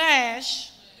 To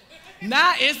smash.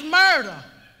 Now it's murder,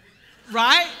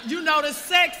 right? The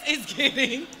sex is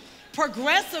getting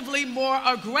progressively more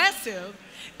aggressive.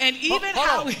 And even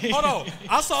hold on.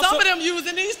 I saw some of them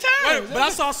using these terms. Wait, but I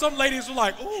saw some ladies who were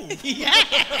like, ooh. Yeah.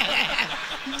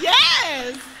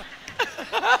 Yes.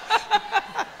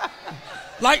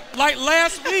 Like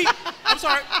last week, I'm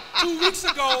sorry, 2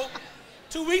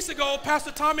 weeks ago,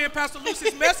 Pastor Tommy and Pastor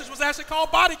Lucy's message was actually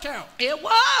called body count. It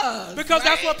was. Because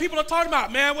that's what people are talking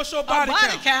about. Man, what's your body count? A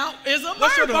body count is a murder.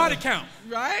 What's your body count?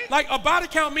 Right. Like a body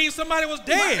count means somebody was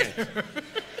dead.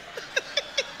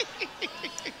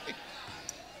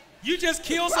 You just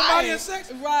killed somebody in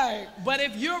sex? Right. But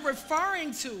if you're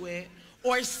referring to it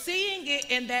or seeing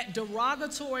it in that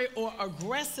derogatory or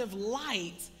aggressive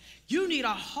light, you need a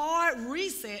hard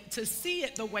reset to see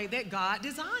it the way that God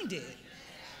designed it.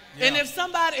 Yeah. And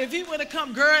if he would have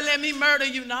come, girl, let me murder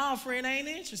you. No, friend, I ain't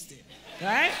interested.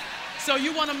 Right? So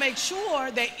you want to make sure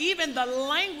that even the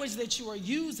language that you are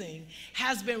using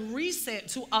has been reset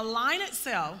to align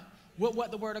itself with what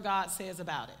the Word of God says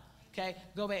about it. Okay,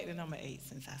 go back to number 8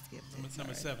 since I skipped it.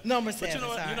 Number 7. Number 7.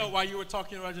 But you know while you were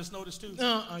talking, I just noticed too.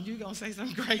 You gonna say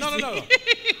something crazy? No.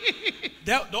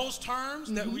 Those terms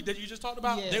that you just talked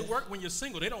about, yes. They work when you're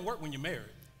single. They don't work when you're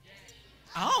married.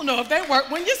 I don't know if they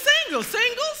work when you're single.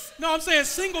 Singles? No, I'm saying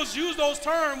singles use those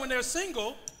terms when they're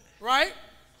single, right?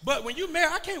 But when you're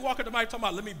married, I can't walk up to the mic talking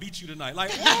about, let me beat you tonight.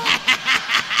 Like,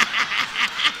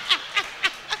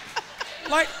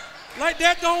 what? like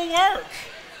that don't work.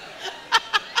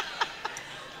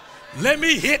 Let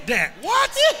me hit that.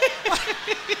 What?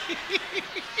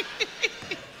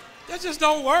 That just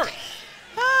don't work.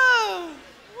 Oh,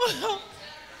 well.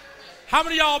 How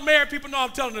many of y'all married people know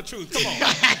I'm telling the truth? Come on.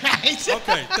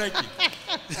 Okay, thank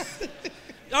you.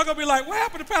 Y'all gonna be like, what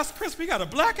happened to Pastor Chris? He got a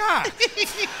black eye.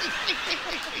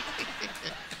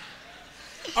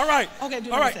 All right. Okay,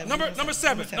 all right. Number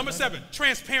seven.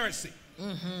 Transparency.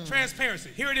 Mm-hmm.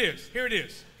 Transparency. Here it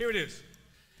is.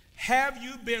 Have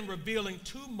you been revealing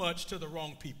too much to the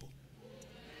wrong people?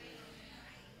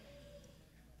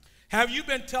 Have you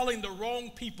been telling the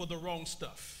wrong people the wrong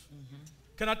stuff? Mm-hmm.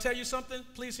 Can I tell you something?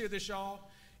 Please hear this, y'all.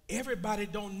 Everybody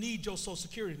don't need your social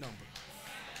security number.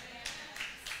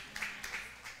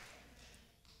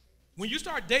 When you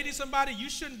start dating somebody,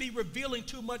 you shouldn't be revealing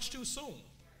too much too soon.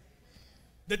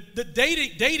 The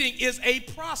dating is a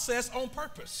process on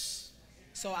purpose.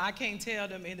 So I can't tell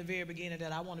them in the very beginning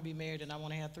that I want to be married and I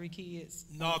want to have 3 kids?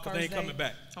 No, because they ain't coming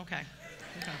back. Okay.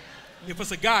 If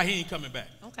it's a guy, he ain't coming back.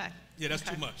 Okay. Yeah, that's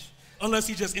too much. Unless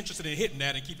he's just interested in hitting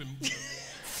that and keeping.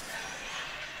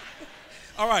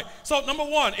 All right. So number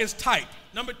 1 is type.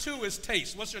 Number 2 is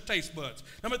taste. What's your taste buds?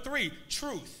 Number 3,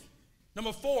 truth.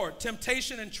 Number 4,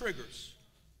 temptation and triggers.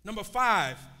 Number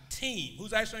 5, team.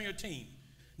 Who's actually on your team?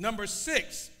 Number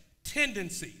 6,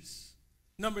 tendencies.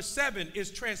 Number 7 is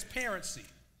transparency.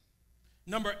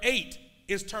 Number 8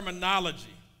 is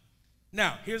terminology.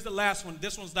 Now, here's the last one.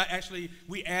 This one's not actually,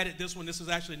 we added this one. This is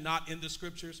actually not in the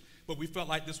scriptures, but we felt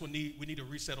like this one we need a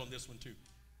reset on this one too.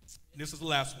 And this is the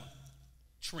last one.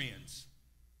 Trends.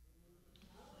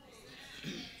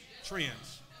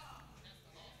 Trends.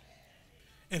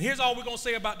 And here's all we're going to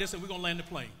say about this, and we're going to land the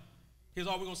plane. Here's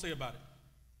all we're going to say about it.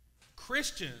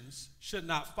 Christians should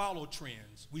not follow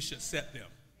trends. We should set them.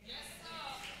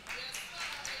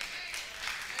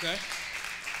 Okay?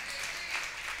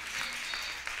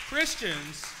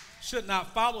 Christians should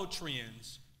not follow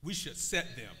trends. We should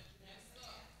set them.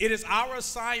 It is our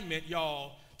assignment,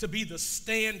 y'all, to be the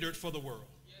standard for the world.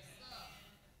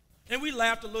 And we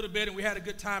laughed a little bit and we had a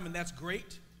good time, and that's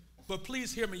great. But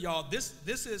please hear me, y'all. This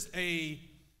is a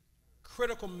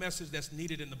critical message that's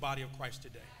needed in the body of Christ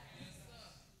today.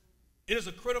 It is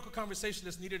a critical conversation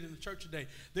that's needed in the church today.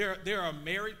 There are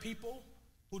married people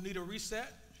who need a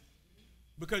reset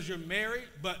because you're married,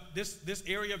 but this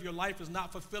area of your life is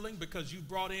not fulfilling because you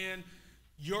brought in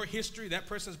your history, that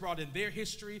person's brought in their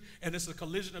history, and it's a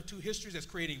collision of 2 histories that's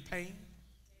creating pain.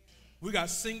 We got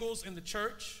singles in the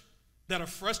church that are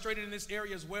frustrated in this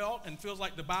area as well and feels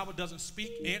like the Bible doesn't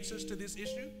speak answers to this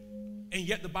issue, and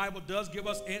yet the Bible does give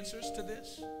us answers to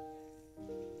this.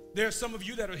 There are some of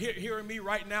you that are hearing me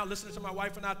right now, listening to my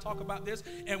wife and I talk about this,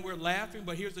 and we're laughing,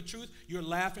 but here's the truth. You're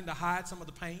laughing to hide some of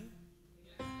the pain.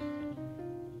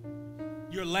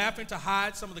 You're laughing to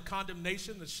hide some of the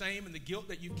condemnation, the shame, and the guilt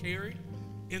that you've carried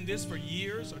in this for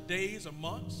years or days or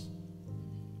months.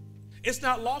 It's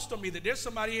not lost on me that there's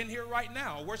somebody in here right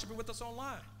now worshiping with us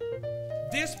online.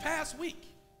 This past week,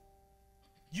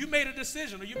 you made a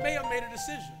decision, or you may have made a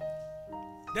decision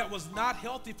that was not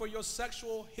healthy for your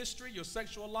sexual history, your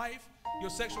sexual life, your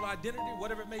sexual identity,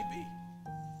 whatever it may be.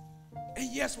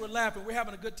 And yes, we're laughing. We're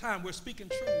having a good time. We're speaking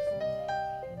truth.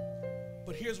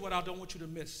 But here's what I don't want you to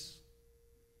miss.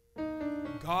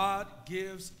 God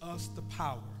gives us the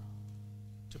power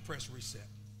to press reset.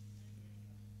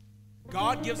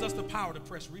 God gives us the power to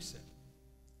press reset.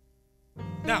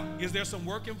 Now, is there some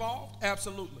work involved?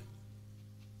 Absolutely.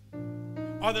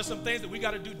 Are there some things that we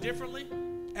got to do differently?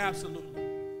 Absolutely.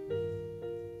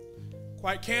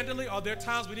 Quite candidly, are there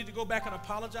times we need to go back and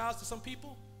apologize to some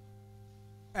people?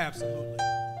 Absolutely.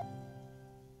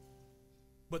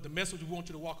 But the message we want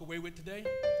you to walk away with today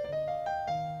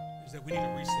is that we need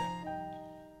a reset.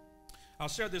 I'll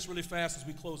share this really fast as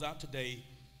we close out today.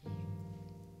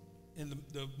 And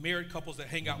the married couples that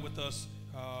hang out with us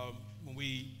when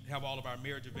we have all of our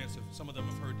marriage events, some of them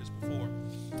have heard this before.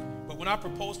 But when I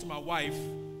proposed to my wife,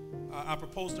 I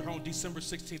proposed to her on December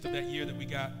 16th of that year that we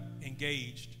got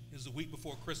engaged. It was the week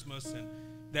before Christmas, and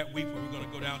that week we were going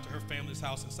to go down to her family's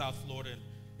house in South Florida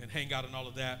and hang out and all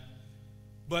of that.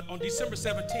 But on December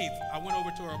 17th, I went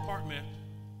over to her apartment,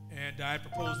 and I had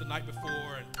proposed the night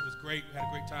before, and it was great. We had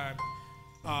a great time.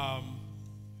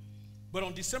 But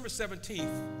on December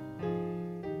 17th,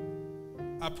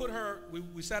 I put her,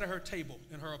 we sat at her table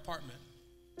in her apartment.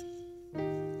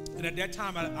 And at that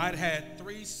time, I'd had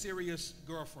 3 serious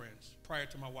girlfriends prior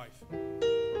to my wife.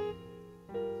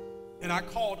 And I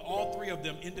called all 3 of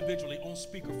them individually on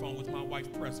speakerphone with my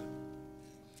wife present.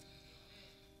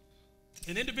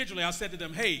 And individually, I said to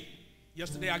them, hey,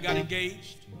 yesterday I got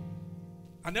engaged.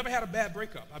 I never had a bad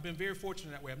breakup. I've been very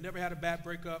fortunate that way. I've never had a bad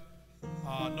breakup,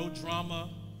 no drama.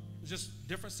 It's just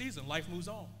different season. Life moves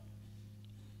on.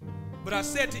 But I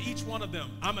said to each one of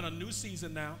them, I'm in a new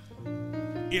season now.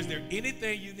 Is there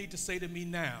anything you need to say to me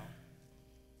now?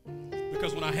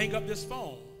 Because when I hang up this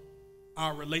phone,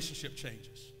 our relationship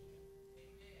changes.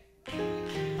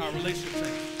 Our relationship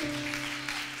changes.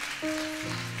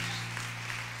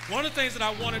 One of the things that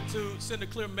I wanted to send a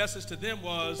clear message to them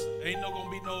was, ain't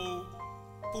gonna be no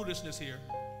foolishness here.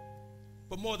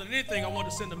 But more than anything, I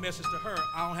wanted to send a message to her,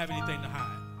 I don't have anything to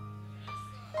hide.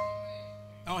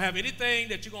 I don't have anything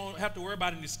that you're going to have to worry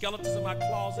about, any skeletons in my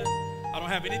closet. I don't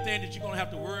have anything that you're going to have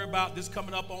to worry about this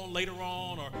coming up on later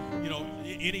on, or,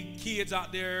 any kids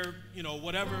out there,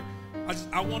 whatever.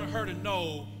 I wanted her to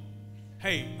know,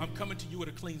 hey, I'm coming to you with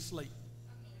a clean slate.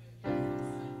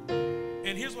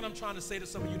 And here's what I'm trying to say to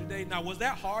some of you today. Now, was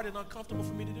that hard and uncomfortable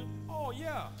for me to do? Oh,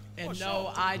 yeah. And no,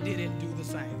 sure. I didn't do the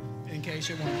same, in case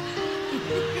you're wondering.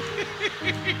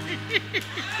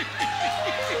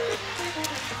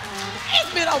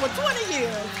 It's been over 20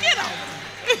 years. Get over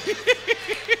it.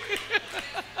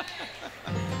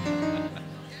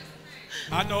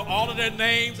 I know all of their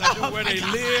names. I knew where they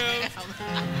live.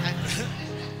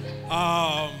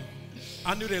 I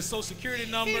knew their social security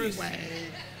numbers. Anyway.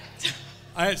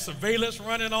 I had surveillance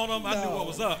running on them. I knew what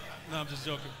was up. No, I'm just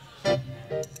joking.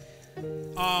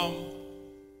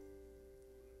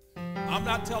 I'm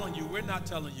not telling you, we're not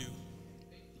telling you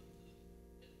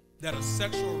that a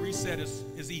sexual reset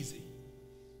is easy.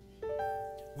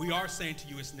 We are saying to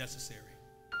you it's necessary.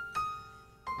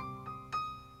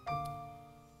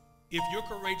 If you're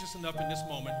courageous enough in this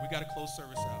moment, we got to close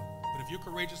service out, but if you're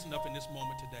courageous enough in this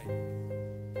moment today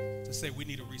to say we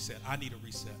need a reset, I need a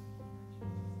reset,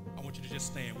 I want you to just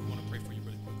stand. We want to pray for you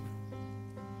really quickly.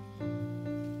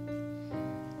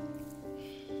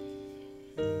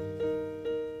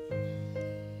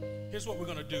 Here's what we're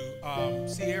going to do.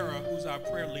 Sierra, who's our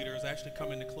prayer leader, is actually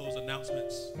coming to close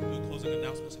announcements, do closing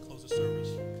announcements and close the service.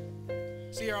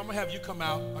 Sierra, I'm going to have you come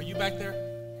out. Are you back there?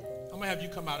 I'm going to have you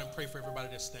come out and pray for everybody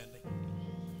that's standing.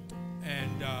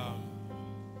 And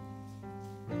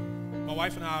my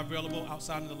wife and I are available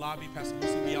outside in the lobby. Pastor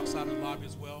Lucy will be outside in the lobby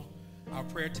as well. Our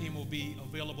prayer team will be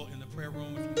available in the prayer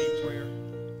room if you need prayer.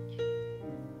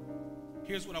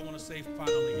 Here's what I want to say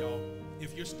finally, y'all.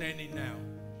 If you're standing now,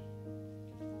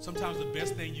 sometimes the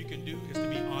best thing you can do is to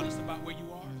be honest about where you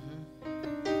are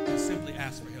and simply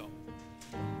ask for help.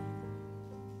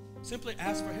 Simply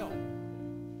ask for help.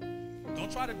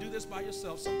 Don't try to do this by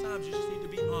yourself. Sometimes you just need to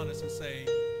be honest and say,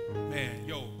 man,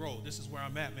 yo, bro, this is where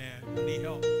I'm at, man. I need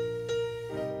help.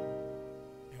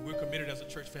 And we're committed as a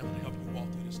church family to help you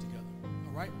walk through this together.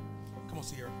 All right? Come on,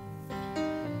 Sierra.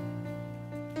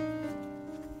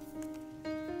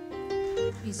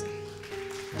 Jesus.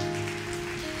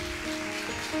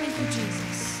 Thank you,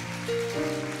 Jesus.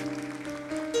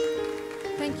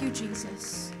 Thank you,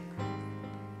 Jesus.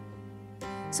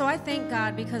 So I thank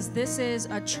God because this is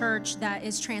a church that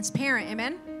is transparent.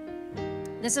 Amen?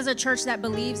 This is a church that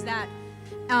believes that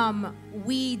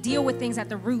we deal with things at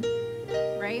the root,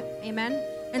 right? Amen?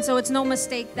 And so it's no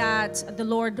mistake that the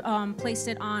Lord placed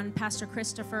it on Pastor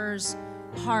Christopher's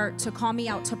heart to call me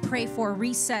out to pray for a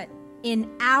reset in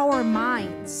our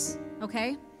minds,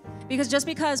 okay? Because just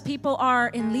because people are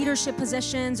in leadership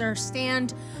positions or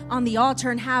stand on the altar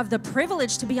and have the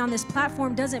privilege to be on this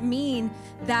platform doesn't mean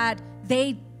that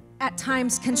they at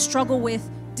times can struggle with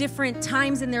different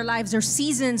times in their lives or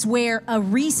seasons where a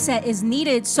reset is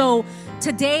needed. So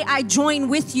today I join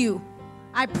with you.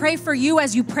 I pray for you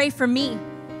as you pray for me.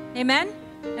 Amen?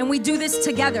 And we do this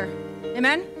together.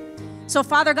 Amen? So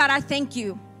Father God, I thank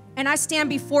you. And I stand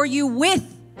before you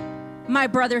with my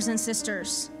brothers and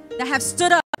sisters that have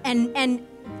stood up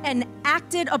and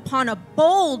acted upon a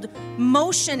bold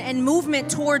motion and movement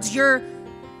towards your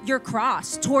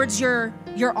cross, towards your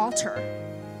altar.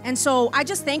 And so I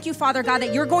just thank you, Father God,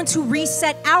 that you're going to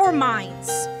reset our minds.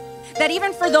 That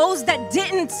even for those that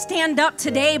didn't stand up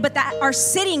today, but that are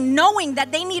sitting knowing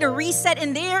that they need a reset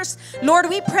in theirs, Lord,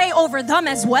 we pray over them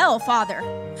as well, Father.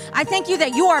 I thank you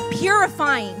that you are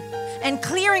purifying and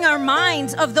clearing our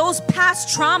minds of those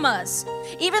past traumas,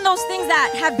 even those things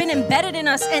that have been embedded in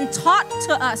us and taught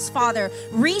to us, Father.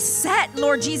 Reset,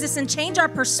 Lord Jesus, and change our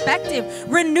perspective.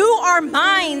 Renew our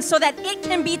minds so that it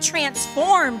can be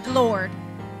transformed, Lord.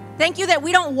 Thank you that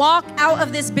we don't walk out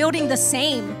of this building the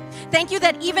same. Thank you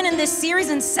that even in this series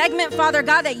and segment, Father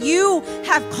God, that you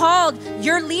have called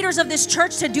your leaders of this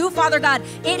church to do, Father God,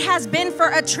 it has been for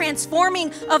a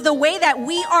transforming of the way that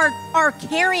we are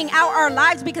carrying out our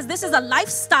lives, because this is a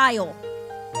lifestyle.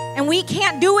 And we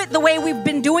can't do it the way we've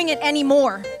been doing it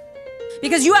anymore.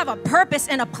 Because you have a purpose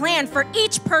and a plan for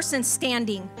each person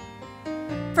standing.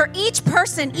 For each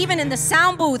person, even in the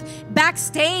sound booth,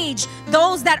 backstage,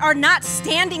 those that are not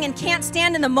standing and can't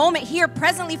stand in the moment here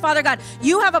presently, Father God,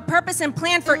 you have a purpose and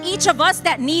plan for each of us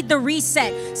that need the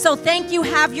reset. So thank you.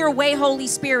 Have your way, Holy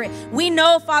Spirit. We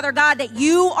know, Father God, that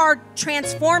you are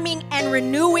transforming and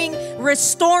renewing,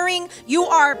 restoring. You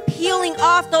are peeling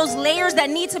off those layers that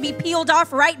need to be peeled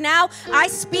off right now. I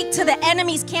speak to the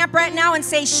enemy's camp right now and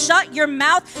say, shut your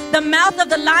mouth. The mouth of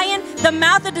the lion, the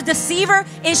mouth of the deceiver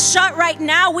is shut right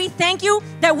now. We thank you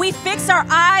that we fix our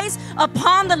eyes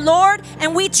upon the Lord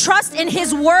and we trust in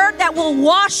his word that will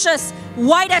wash us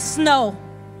white as snow.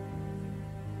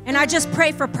 And I just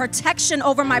pray for protection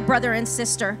over my brother and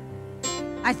sister.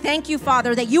 I thank you,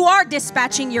 Father, that you are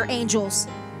dispatching your angels.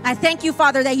 I thank you,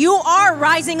 Father, that you are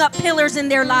rising up pillars in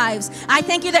their lives. I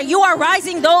thank you that you are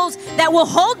rising those that will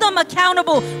hold them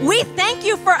accountable. We thank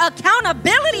you for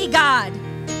accountability, God.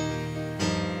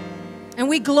 And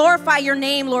we glorify your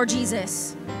name, Lord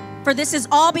Jesus. For this is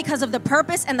all because of the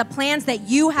purpose and the plans that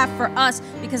you have for us.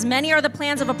 Because many are the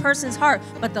plans of a person's heart,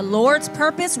 but the Lord's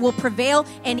purpose will prevail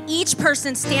in each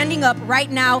person standing up right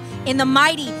now. In the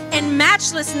mighty and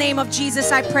matchless name of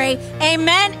Jesus, I pray.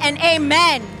 Amen and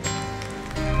amen.